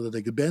niet vertellen dat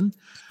ik het ben.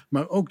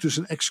 Maar ook dus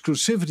een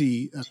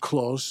exclusivity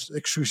clause,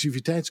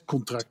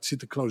 exclusiviteitscontract zit,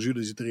 de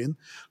clausule zit erin.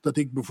 Dat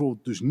ik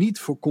bijvoorbeeld dus niet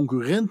voor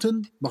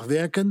concurrenten mag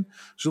werken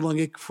zolang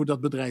ik voor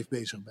dat bedrijf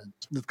bezig ben.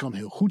 Dat kan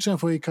heel goed zijn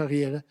voor je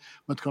carrière,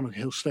 maar het kan ook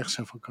heel slecht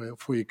zijn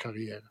voor je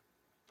carrière.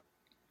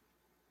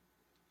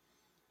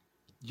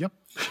 Ja,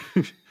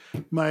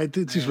 maar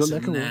het is wel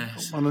lekker om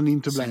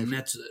anoniem te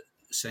blijven.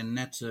 Zijn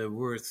net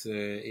worth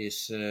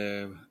is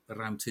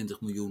ruim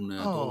 20 miljoen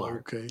dollar.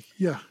 Oké.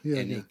 Ja.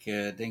 Ik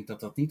denk dat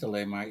dat niet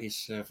alleen maar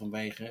is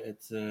vanwege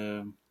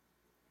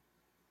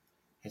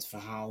het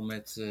verhaal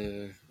met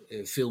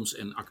films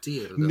en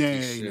acteren. Dat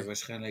is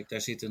waarschijnlijk,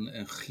 daar zit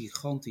een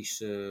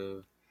gigantisch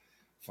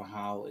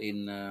verhaal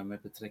in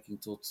met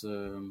betrekking tot...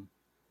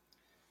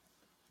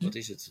 Wat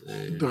is het?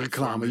 De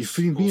reclame. Je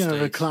verdient meer aan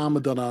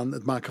reclame dan aan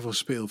het maken van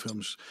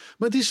speelfilms.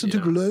 Maar het is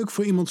natuurlijk leuk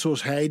voor iemand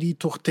zoals hij, die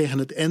toch tegen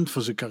het eind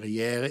van zijn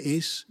carrière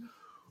is,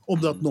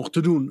 om dat nog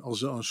te doen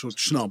als een soort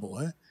snabbel.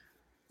 Hè?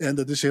 En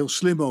dat is heel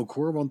slim ook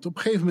hoor, want op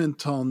een gegeven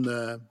moment dan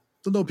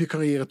loop je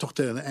carrière toch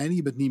tegen een einde.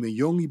 Je bent niet meer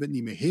jong, je bent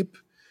niet meer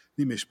hip,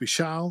 niet meer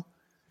speciaal.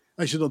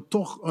 Als je dan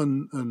toch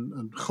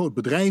een groot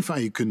bedrijf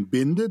aan je kunt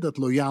binden, dat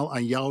loyaal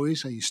aan jou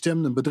is, aan je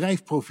stem. Een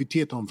bedrijf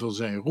profiteert dan van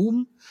zijn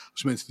roem.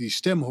 Als mensen die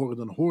stem horen,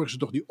 dan horen ze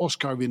toch die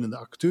Oscar-winnende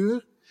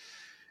acteur.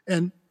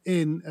 En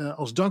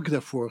als dank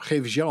daarvoor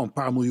geven ze jou een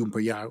paar miljoen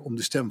per jaar om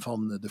de stem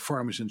van de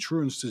Farmers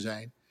Insurance te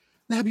zijn.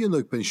 Dan heb je een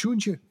leuk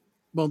pensioentje.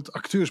 Want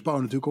acteurs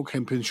bouwen natuurlijk ook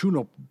geen pensioen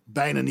op.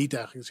 Bijna niet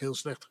eigenlijk, het is heel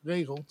slecht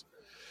geregeld.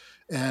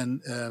 En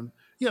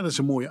dat is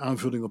een mooie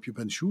aanvulling op je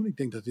pensioen. Ik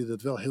denk dat hij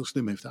dat wel heel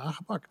slim heeft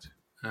aangepakt.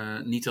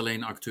 Niet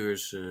alleen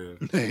acteurs.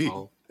 Nee,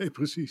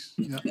 precies.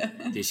 Ja.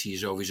 Het is hier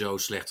sowieso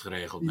slecht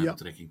geregeld met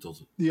betrekking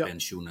tot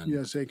pensioenen.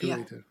 Ja, zeker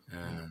weten.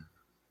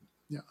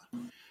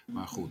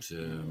 Maar goed,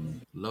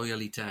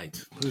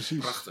 loyaliteit. Precies.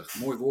 Prachtig,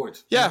 mooi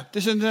woord. Ja, het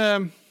is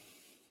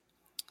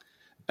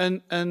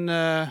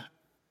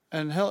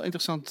een heel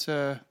interessant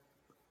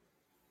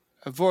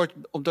woord,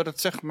 omdat het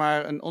zeg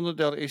maar een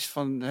onderdeel is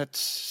van het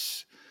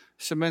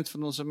cement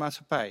van onze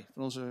maatschappij,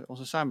 van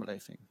onze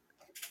samenleving.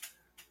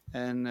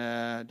 En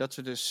dat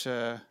we dus...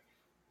 het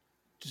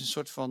is een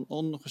soort van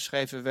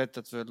ongeschreven wet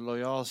dat we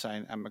loyaal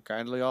zijn aan elkaar.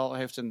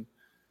 En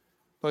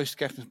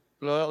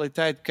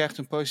loyaliteit krijgt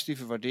een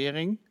positieve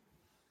waardering.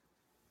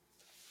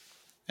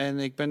 En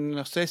ik ben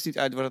nog steeds niet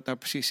uit wat het nou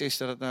precies is.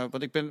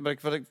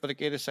 Wat ik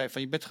eerder zei,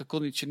 van je bent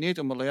geconditioneerd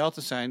om loyaal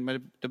te zijn, maar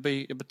dat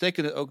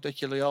betekent ook dat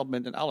je loyaal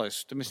bent in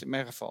alles. Tenminste in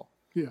mijn geval.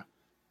 Ja.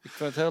 Ik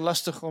vind het heel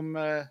lastig om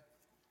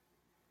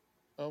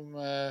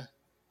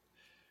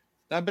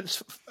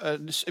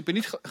dus ik ben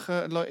niet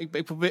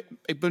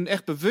ik ben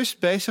echt bewust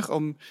bezig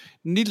om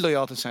niet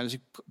loyaal te zijn. Dus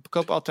ik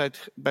koop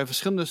altijd bij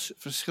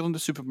verschillende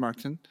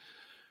supermarkten.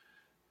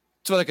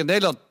 Terwijl ik in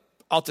Nederland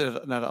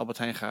altijd naar de Albert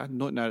Heijn ga,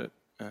 nooit naar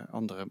de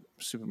andere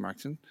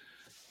supermarkten.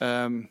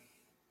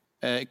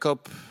 Ik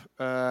koop,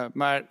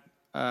 maar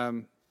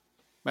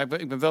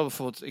ik ben wel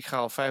bijvoorbeeld, ik ga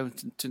al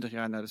 25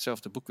 jaar naar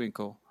dezelfde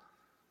boekwinkel.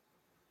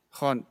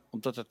 Gewoon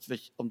omdat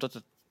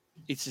het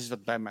iets is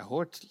wat bij mij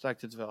hoort,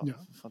 lijkt het wel.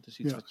 Ja. Van, het is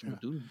iets wat je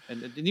moet doen.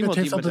 En niemand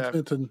het heeft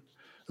altijd met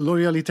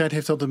loyaliteit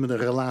heeft altijd met een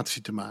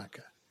relatie te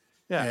maken.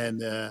 Ja.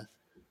 En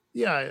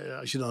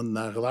als je dan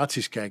naar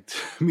relaties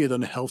kijkt, meer dan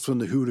de helft van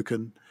de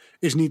huwelijken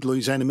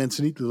zijn de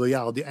mensen niet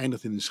loyaal. Die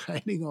eindigt in een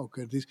scheiding ook.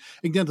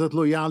 Ik denk dat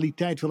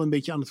loyaliteit wel een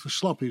beetje aan het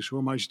verslappen is,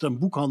 hoor. Maar als je aan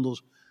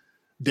boekhandels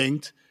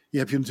denkt, je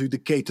hebt natuurlijk de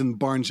keten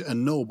Barnes &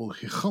 Noble, een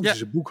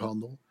gigantische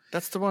boekhandel.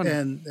 That's the one.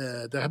 En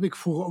daar heb ik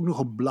vroeger ook nog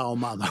een blauwe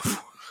maand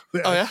voor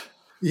gewerkt. Oh ja?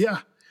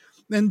 Ja,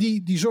 en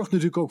die zorgt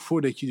natuurlijk ook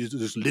voor dat je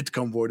dus lid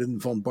kan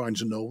worden van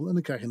Barnes & Noble. En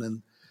dan krijg je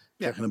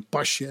een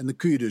pasje. En dan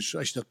kun je dus,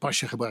 als je dat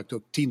pasje gebruikt,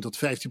 ook 10 tot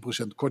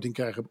 15% korting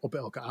krijgen op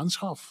elke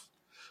aanschaf.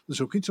 Dat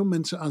is ook iets om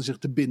mensen aan zich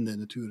te binden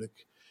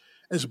natuurlijk.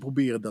 En ze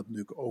proberen dat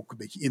natuurlijk ook een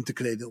beetje in te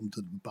kleden om het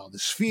een bepaalde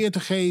sfeer te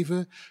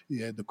geven.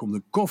 Ja, er komt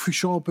een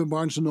coffeeshop in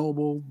Barnes &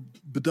 Noble.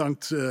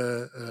 Bedankt,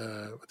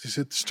 wat is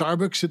het?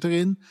 Starbucks zit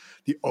erin.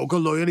 Die ook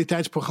een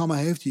loyaliteitsprogramma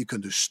heeft. Je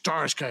kunt dus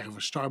stars krijgen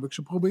voor Starbucks.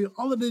 Ze proberen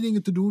allerlei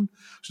dingen te doen.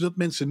 Zodat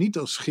mensen niet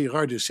als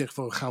Gerardus zeggen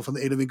van we gaan van de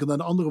ene winkel naar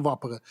de andere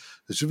wapperen.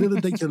 Dus ze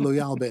willen dat je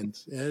loyaal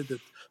bent.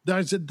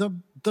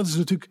 Dat is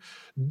natuurlijk...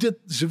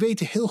 Ze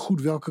weten heel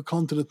goed welke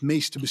klanten het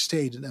meeste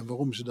besteden en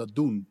waarom ze dat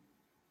doen.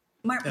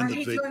 Maar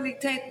heeft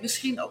loyaliteit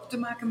misschien ook te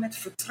maken met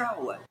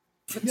vertrouwen?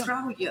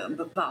 Vertrouw je een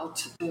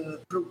bepaald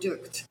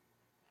product?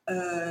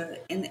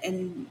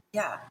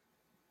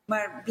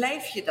 Maar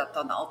blijf je dat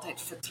dan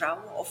altijd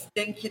vertrouwen? Of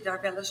denk je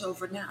daar wel eens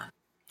over na?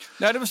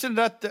 Nou, dat was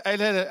inderdaad het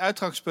hele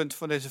uitgangspunt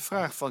van deze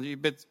vraag. Van,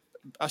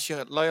 als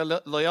je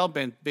loyaal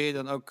bent, ben je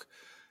dan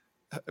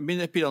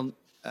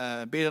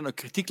ook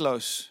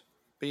kritiekloos?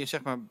 Ben je,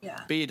 zeg maar,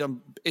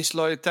 is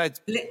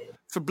loyaliteit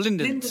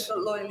verblindend?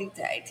 Blinde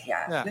loyaliteit,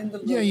 ja.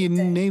 Je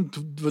neemt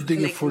wat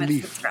dingen voor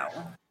lief.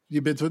 Vertrouwen.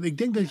 Ik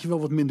denk dat je wel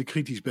wat minder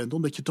kritisch bent,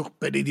 omdat je toch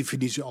per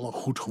definitie al een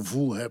goed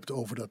gevoel hebt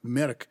over dat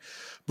merk.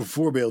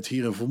 Bijvoorbeeld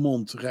hier in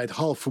Vermont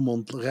half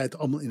Vermont rijdt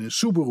allemaal in een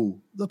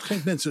Subaru. Dat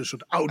geeft mensen een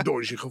soort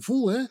outdoorsje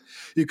gevoel. Hè?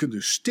 Je kunt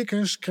dus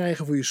stickers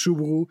krijgen voor je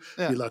Subaru.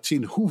 Ja. Je laat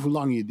zien hoeveel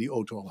lang je die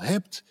auto al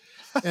hebt.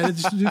 En het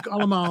is natuurlijk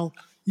allemaal,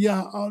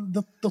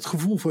 dat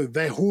gevoel voor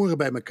wij horen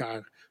bij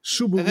elkaar.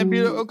 Subaru. En hebben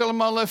jullie ook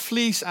allemaal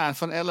fleece aan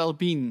van LL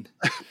Bean?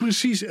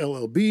 Precies,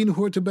 LL Bean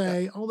hoort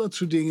erbij, al dat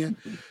soort dingen.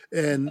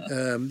 En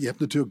je hebt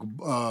natuurlijk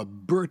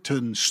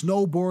Burton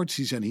snowboards,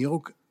 die zijn hier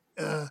ook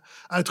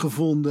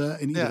uitgevonden.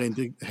 En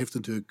iedereen heeft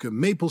natuurlijk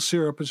maple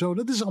syrup en zo.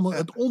 Dat is allemaal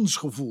het ons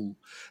gevoel.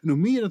 En hoe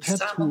meer je dat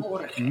hebt,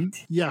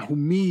 hoe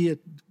meer je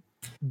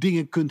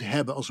dingen kunt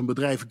hebben. Als een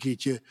bedrijf een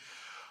keertje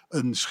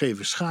een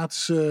scheve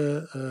schaats...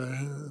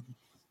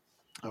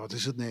 wat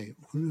is het? Nee.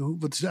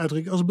 Wat is de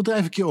uitdrukking? Als een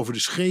bedrijf een keer over de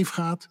scheef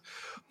gaat,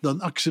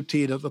 dan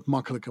accepteer je dat wat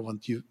makkelijker,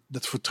 want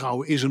dat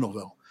vertrouwen is er nog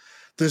wel.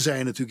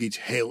 Tenzij natuurlijk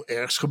iets heel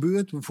ergs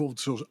gebeurt. Bijvoorbeeld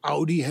zoals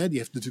Audi, die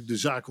heeft natuurlijk de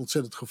zaak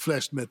ontzettend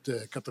geflasht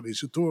met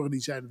katalysatoren.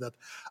 Die zeiden dat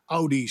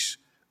Audi's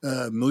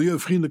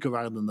milieuvriendelijker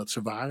waren dan dat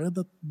ze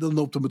waren. Dan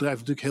loopt een bedrijf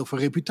natuurlijk heel veel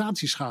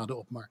reputatieschade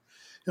op. Maar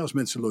als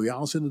mensen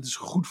loyaal zijn, dat is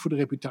goed voor de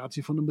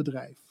reputatie van een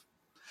bedrijf.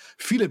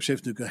 Philips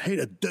heeft natuurlijk een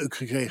hele deuk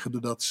gekregen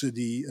doordat ze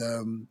die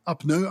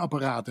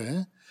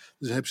apneuapparaten,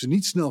 dus hebben ze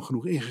niet snel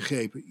genoeg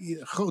ingegrepen.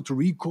 Grote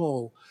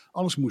recall,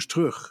 alles moest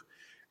terug.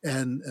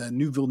 En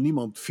nu wil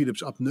niemand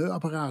Philips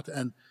apneuapparaten.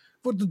 En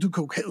wordt natuurlijk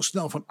ook heel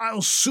snel van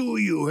I'll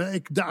sue you.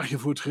 Ik daag je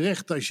voor het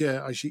gerecht als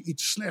je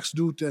iets slechts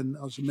doet en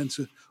als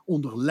mensen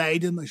onder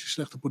lijden, als je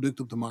slechte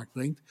producten op de markt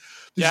brengt.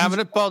 Dus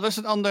maar Paul, dat is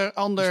een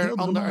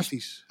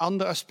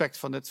ander aspect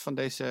van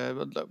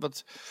deze.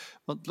 Want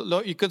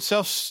je kunt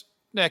zelfs...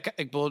 Nee,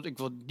 ik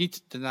wil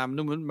niet de naam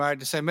noemen, maar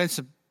er zijn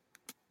mensen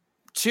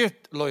zeer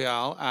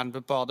loyaal aan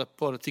bepaalde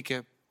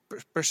politieke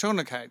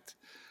persoonlijkheid.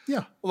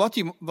 Ja.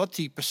 Wat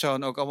die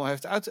persoon ook allemaal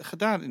heeft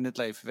gedaan in het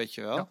leven, weet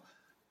je wel.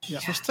 Ja.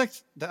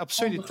 Volstrekt, de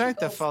absurditeit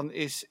daarvan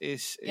is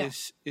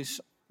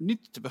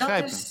niet te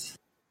begrijpen. Dat is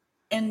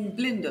een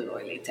blinde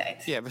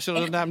loyaliteit. Ja, we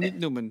zullen de naam niet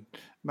noemen.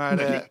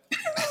 Maar...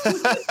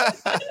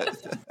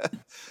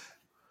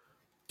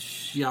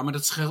 Ja, maar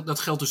dat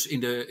geldt dus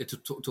in het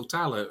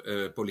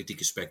totale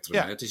politieke spectrum.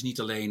 Ja. Het is niet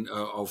alleen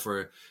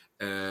over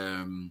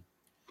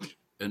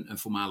een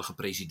voormalige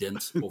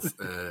president of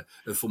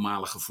een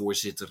voormalige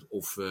voorzitter.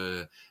 Of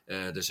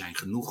er zijn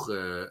genoeg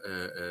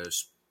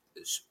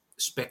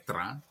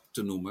spectra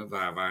te noemen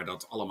waar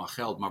dat allemaal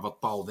geldt. Maar wat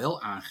Paul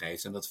wel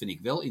aangeeft, en dat vind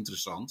ik wel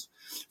interessant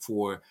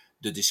voor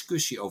de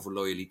discussie over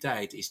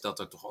loyaliteit, is dat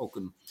er toch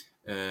ook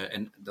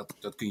en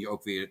dat kun je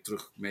ook weer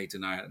terugmeten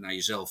naar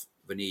jezelf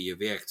wanneer je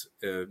werkt.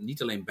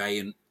 Niet alleen bij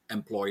een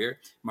employer,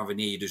 maar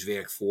wanneer je dus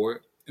werkt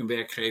voor een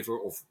werkgever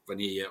of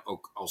wanneer je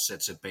ook als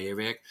ZZP'er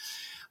werkt.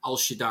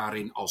 Als je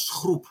daarin als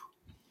groep,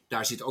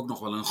 daar zit ook nog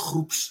wel een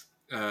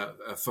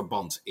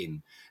groepsverband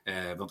in.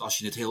 Want als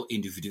je het heel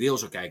individueel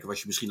zou kijken,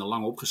 was je misschien al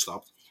lang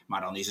opgestapt.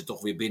 Maar dan is het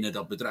toch weer binnen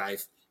dat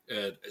bedrijf.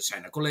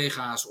 Zijn er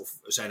collega's of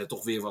zijn er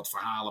toch weer wat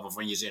verhalen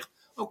waarvan je zegt,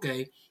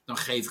 oké, dan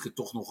geef ik het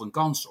toch nog een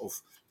kans.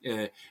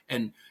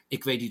 En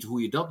ik weet niet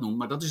hoe je dat noemt,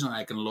 maar dat is dan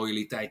eigenlijk een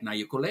loyaliteit naar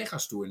je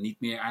collega's toe. En niet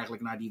meer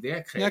eigenlijk naar die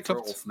werkgever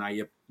of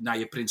naar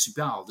je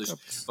principaal.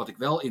 Dus wat ik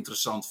wel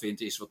interessant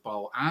vind is wat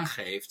Paul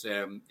aangeeft.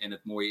 En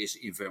het mooie is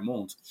in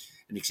Vermont.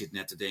 En ik zit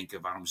net te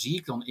denken, waarom zie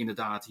ik dan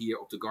inderdaad hier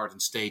op de Garden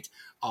State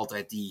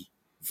altijd die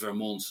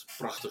Vermont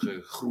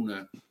prachtige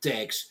groene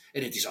tags.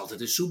 En het is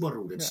altijd een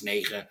Subaru. Dat is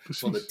 9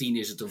 van de 10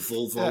 is het een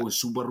Volvo, een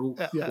Subaru.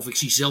 Ja. Of ik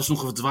zie zelfs nog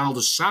een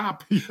verdwaalde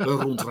Saab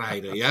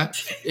rondrijden. Ja?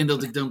 En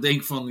dat ik dan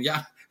denk van,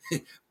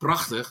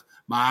 prachtig.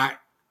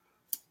 Maar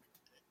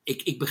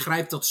ik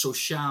begrijp dat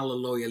sociale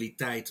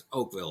loyaliteit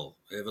ook wel.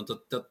 Want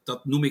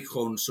dat noem ik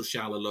gewoon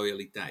sociale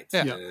loyaliteit.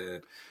 Ja.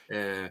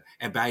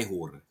 Erbij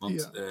horen.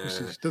 Want,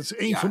 precies. Dat is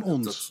één van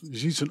ons. Je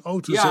ziet zo'n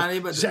auto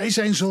zij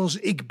zijn zoals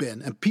ik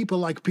ben. And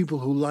people like people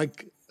who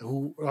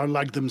are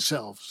like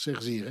themselves,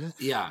 zeggen ze hier. Hè?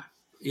 Ja.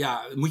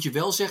 moet je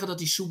wel zeggen dat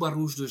die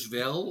Subaru's dus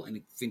wel, en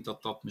ik vind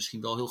dat dat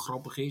misschien wel heel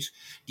grappig is,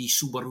 die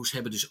Subaru's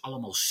hebben dus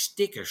allemaal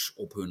stickers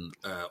op hun,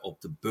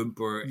 op de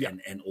bumper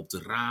en op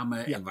de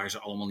ramen en waar ze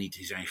allemaal niet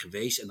zijn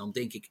geweest. En dan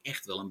denk ik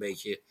echt wel een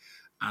beetje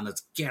aan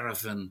het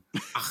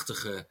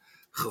caravan-achtige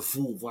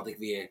gevoel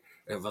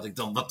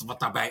wat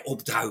daarbij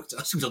opduikt.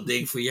 Als ik dan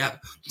denk van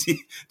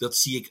dat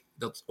zie ik,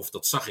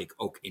 dat zag ik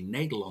ook in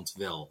Nederland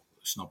wel,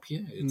 snap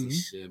je? Het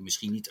is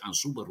misschien niet aan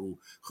Subaru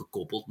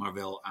gekoppeld, maar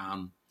wel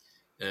aan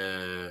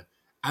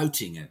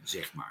uitingen,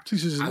 zeg maar. Het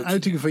is dus een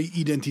uitingen van je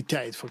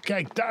identiteit. Van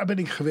kijk, daar ben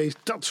ik geweest,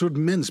 dat soort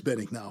mens ben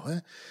ik nou. Hè?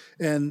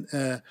 En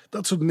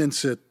dat soort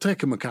mensen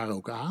trekken elkaar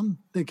ook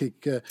aan, denk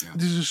ik.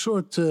 Het is een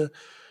soort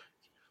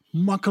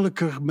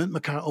makkelijker met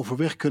elkaar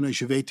overweg kunnen als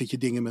je weet dat je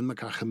dingen met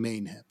elkaar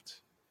gemeen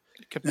hebt.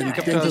 Ik denk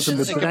dat een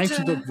bedrijf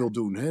het ook wil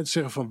doen. Hè? Het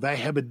zeggen van wij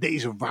hebben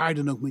deze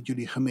waarden ook met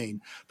jullie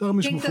gemeen. Daarom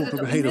is bijvoorbeeld ook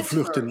een hele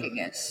vlucht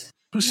in.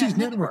 Precies,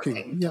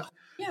 networking. Ja.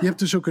 Je hebt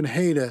dus ook een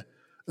hele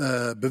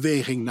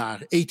beweging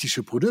naar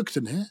ethische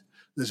producten. Hè?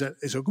 Er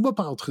is ook een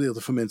bepaald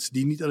gedeelte van mensen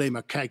die niet alleen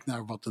maar kijkt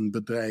naar wat een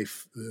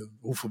bedrijf,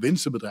 hoeveel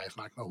winst een bedrijf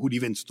maakt, maar hoe die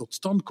winst tot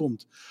stand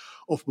komt.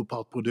 Of een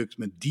bepaald product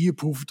met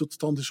dierproeven tot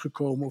stand is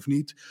gekomen of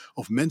niet.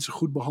 Of mensen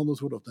goed behandeld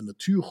worden, of de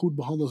natuur goed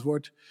behandeld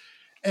wordt.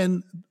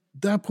 En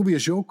daar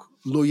probeer je ook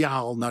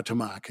loyaal naar te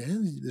maken.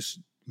 Hè? Dus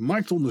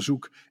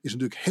marktonderzoek is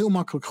natuurlijk heel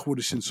makkelijk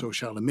geworden sinds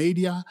sociale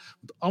media.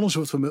 Want alles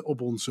wat we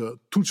op onze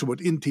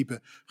toetsenbord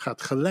intypen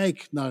gaat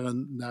gelijk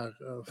naar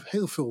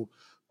heel veel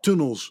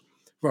tunnels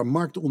waar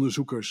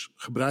marktonderzoekers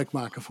gebruik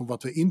maken van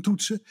wat we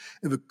intoetsen.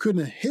 En we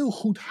kunnen heel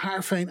goed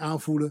haarfijn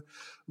aanvoelen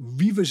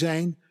wie we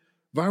zijn,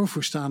 waar we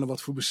voor staan en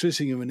wat voor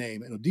beslissingen we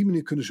nemen. En op die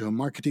manier kunnen ze hun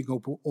marketing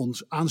op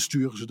ons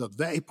aansturen, zodat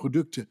wij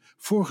producten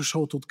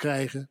voorgeschoteld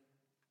krijgen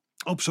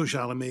op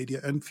sociale media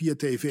en via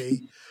tv,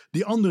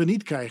 die anderen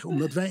niet krijgen,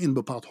 omdat wij in een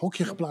bepaald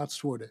hokje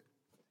geplaatst worden.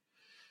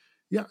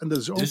 Ja, en dat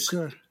is ook... Dus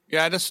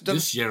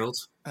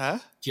Gerald,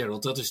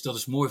 Gerald, dat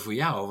is mooi voor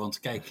jou. Want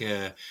kijk,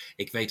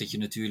 ik weet dat je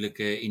natuurlijk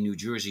in New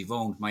Jersey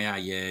woont, maar ja,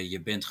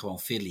 je bent gewoon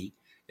Philly.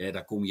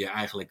 Daar kom je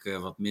eigenlijk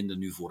wat minder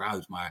nu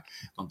vooruit.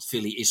 Want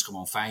Philly is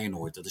gewoon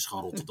Feyenoord. Dat is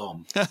gewoon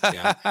Rotterdam.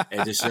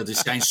 Dus dat is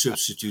geen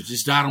substituut.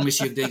 Dus daarom is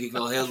hij denk ik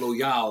wel heel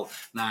loyaal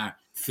naar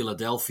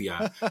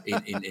Philadelphia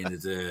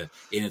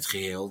in het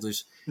geheel.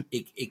 Dus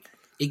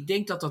ik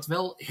denk dat dat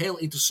wel heel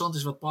interessant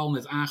is wat Paul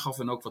net aangaf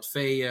en ook wat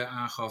Faye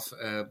aangaf.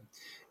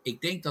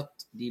 Ik denk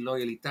dat die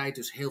loyaliteit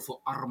dus heel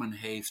veel armen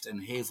heeft en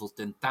heel veel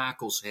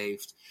tentakels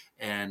heeft.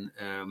 En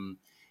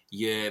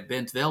je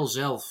bent wel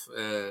zelf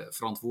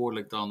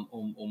verantwoordelijk dan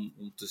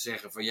om te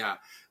zeggen van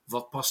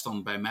wat past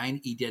dan bij mijn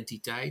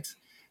identiteit?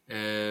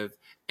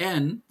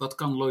 En wat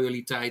kan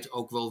loyaliteit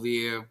ook wel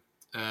weer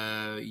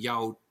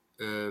jou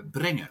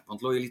brengen?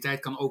 Want loyaliteit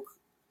kan ook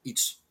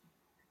iets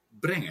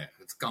brengen.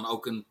 Het kan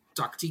ook een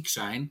tactiek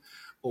zijn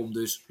om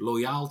dus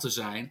loyaal te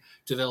zijn,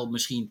 terwijl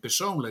misschien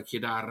persoonlijk je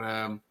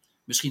daar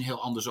misschien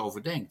heel anders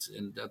over denkt.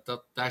 En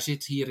daar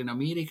zit hier in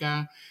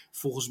Amerika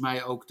volgens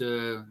mij ook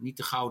niet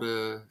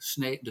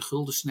de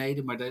gulden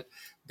snede, maar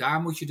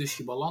daar moet je dus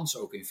je balans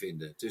ook in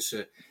vinden.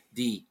 Tussen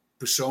die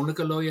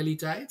persoonlijke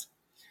loyaliteit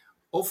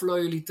of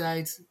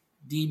loyaliteit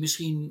die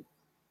misschien,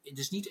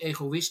 dus niet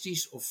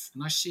egoïstisch of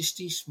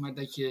narcistisch, maar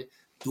dat je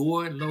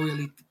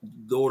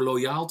door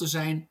loyaal te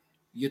zijn,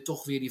 je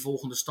toch weer die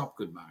volgende stap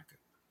kunt maken.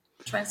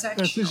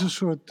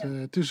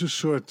 Het is een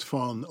soort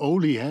van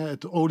olie. Hè?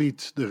 Het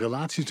oliet de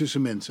relatie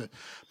tussen mensen.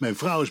 Mijn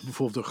vrouw is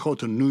bijvoorbeeld een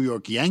grote New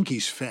York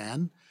Yankees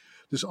fan.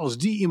 Dus als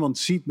die iemand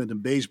ziet met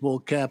een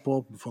baseballcap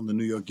op van de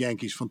New York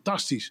Yankees,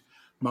 fantastisch.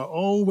 Maar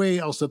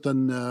als dat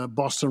een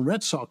Boston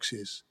Red Sox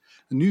is.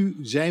 En nu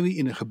zijn we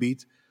in een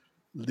gebied,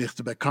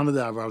 dichter bij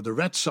Canada, waar de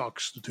Red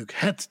Sox natuurlijk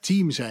het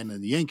team zijn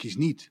en de Yankees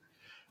niet.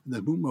 En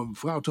dan moet mijn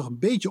vrouw toch een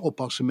beetje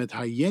oppassen met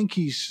haar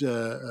Yankees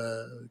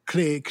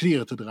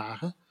kleren te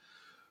dragen.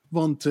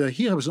 Want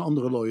hier hebben ze een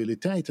andere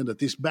loyaliteit. En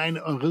dat is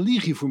bijna een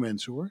religie voor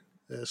mensen, hoor.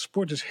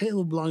 Sport is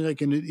heel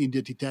belangrijk in de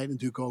identiteit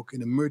natuurlijk ook. In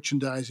de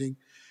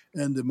merchandising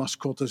en de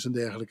mascottes en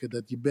dergelijke.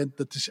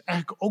 Dat is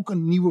eigenlijk ook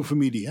een nieuwe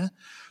familie. Hè?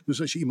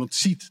 Dus als je iemand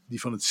ziet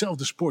die van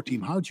hetzelfde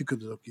sportteam houdt. Je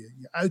kunt het ook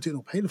je uiten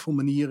op heel veel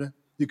manieren.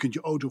 Je kunt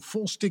je auto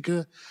vol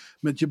stikken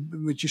met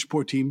je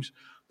sportteams.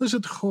 Dan is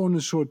het gewoon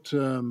een soort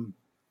een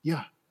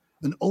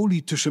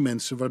olie tussen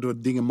mensen.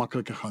 Waardoor dingen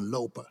makkelijker gaan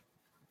lopen.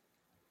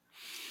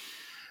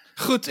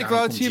 Goed, ik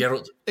wou het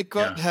hier...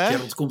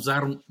 Gerald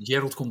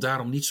komt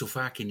daarom niet zo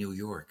vaak in New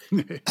York.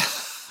 Nee.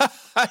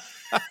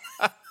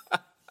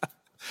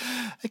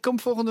 Ik kom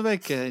volgende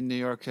week in New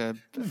York.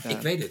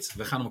 Ik weet het.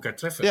 We gaan elkaar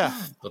treffen. Ja.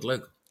 Wat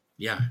leuk.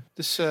 Ja.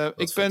 Dus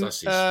ik ben...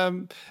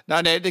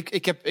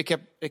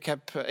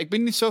 ik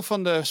ben niet zo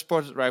van de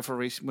sport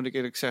rivalries, moet ik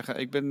eerlijk zeggen.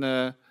 Ik ben...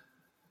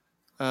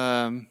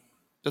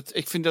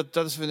 ik vind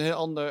dat is een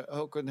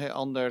heel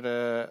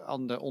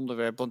ander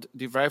onderwerp. Want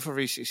die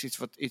rivalries is iets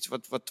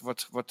wat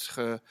wordt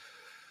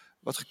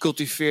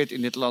gecultiveerd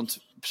in dit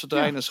land.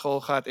 Zodra je naar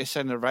school gaat,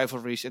 zijn er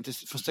rivalries. En het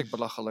is volstrekt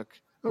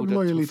belachelijk. Ook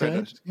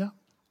loyaliteit, ja.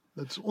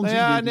 Dat is onze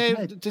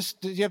identiteit.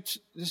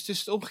 Het is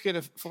het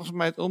omgekeerde, volgens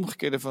mij het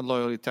omgekeerde van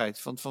loyaliteit.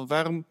 Van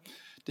waarom...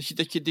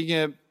 dat je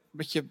dingen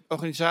met je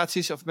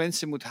organisaties of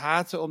mensen moet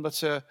haten omdat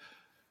ze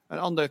een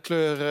andere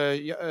kleur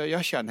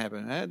jasje aan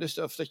hebben. Hè? Dus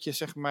of dat je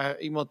zeg maar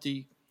iemand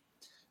die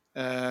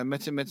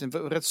met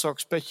een Red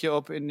Sox petje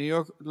op in New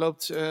York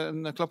loopt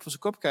een klap van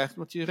zijn kop krijgt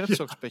omdat hij een Red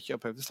Sox petje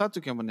op heeft. Dat slaat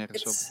natuurlijk helemaal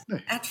nergens op.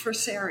 Nee.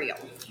 Adversarial,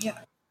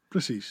 ja.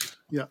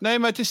 Precies, ja. Nee,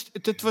 maar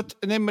ik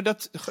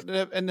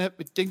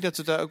denk dat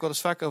we het daar ook wel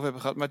eens vaak over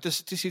hebben gehad, maar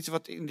het is iets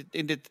wat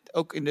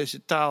ook in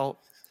deze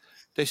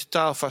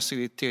taal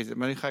faciliteert.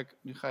 Maar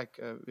nu ga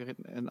ik weer in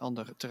een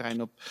ander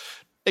terrein op.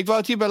 Ik wou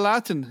het hierbij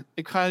laten.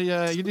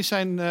 Jullie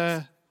zijn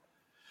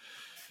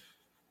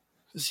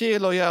zeer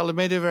loyale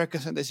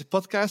medewerkers aan deze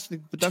podcast.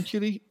 Ik bedank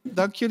jullie.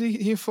 Dank jullie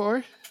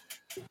hiervoor.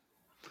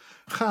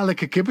 Ga een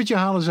lekker kippetje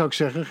halen, zou ik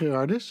zeggen,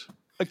 Gerardus.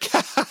 Uit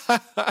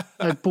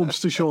het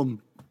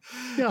pompstation.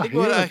 Ja, ik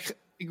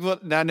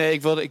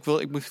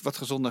moet wat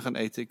gezonder gaan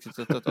eten.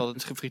 Dat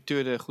altijd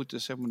gefrituurde goed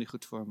is helemaal niet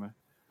goed voor me.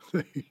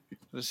 Nee.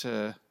 Dus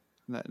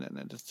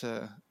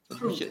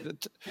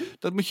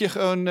dat moet je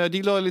gewoon.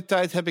 Die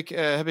loyaliteit heb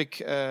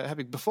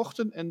ik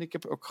bevochten en ik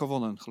heb ook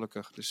gewonnen,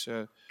 gelukkig. Dus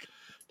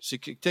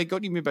ik teken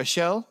ook niet meer bij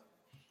Shell.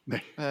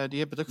 Nee. Die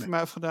hebben het ook voor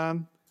mij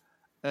afgedaan.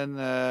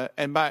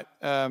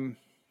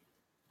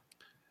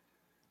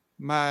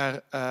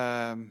 Maar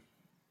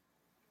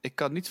ik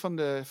kan niet van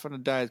de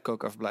Diet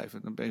Coke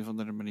afblijven op een of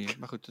andere manier.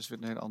 Maar goed, dat is weer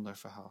een heel ander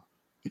verhaal.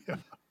 Ja.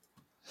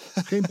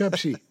 Geen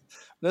Pepsi.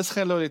 Dat is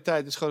geen loyaliteit.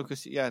 Het is gewoon,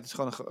 het is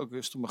gewoon ook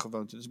een stomme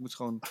gewoonte. Dus je moet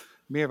gewoon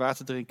meer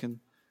water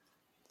drinken.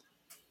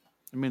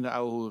 En minder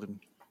ouwe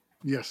hoeren.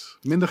 Yes,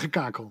 minder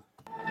gekakel.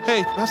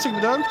 Hey, hartstikke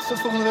bedankt. Tot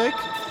volgende week.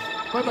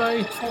 Bye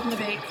bye. Tot volgende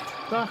week.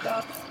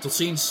 Dag. Tot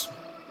ziens.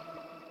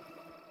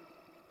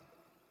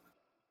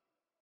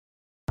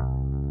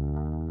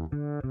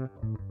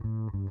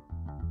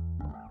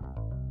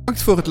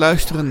 Bedankt voor het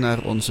luisteren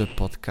naar onze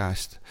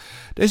podcast.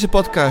 Deze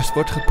podcast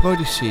wordt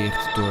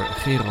geproduceerd door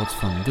Gerald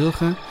van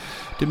Wilgen.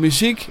 De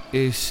muziek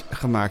is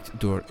gemaakt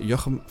door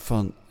Jochem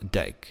van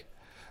Dijk.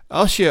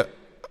 Als je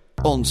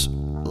ons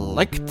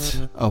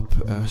liked op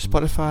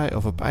Spotify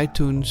of op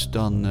iTunes,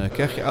 dan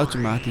krijg je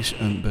automatisch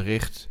een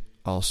bericht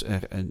als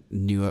er een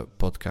nieuwe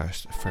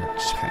podcast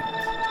verschijnt.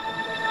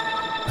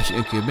 Als je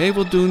een keer mee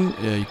wilt doen,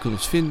 je kunt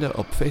ons vinden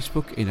op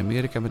Facebook in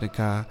Amerika met een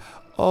K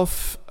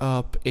of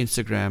op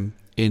Instagram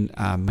in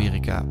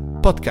Amerika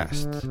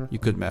Podcast. Je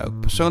kunt mij ook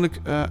persoonlijk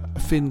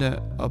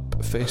vinden op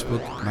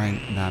Facebook.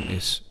 Mijn naam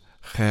is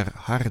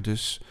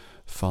Gerhardus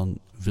van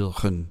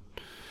Wilgen.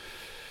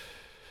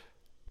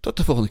 Tot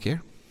de volgende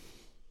keer.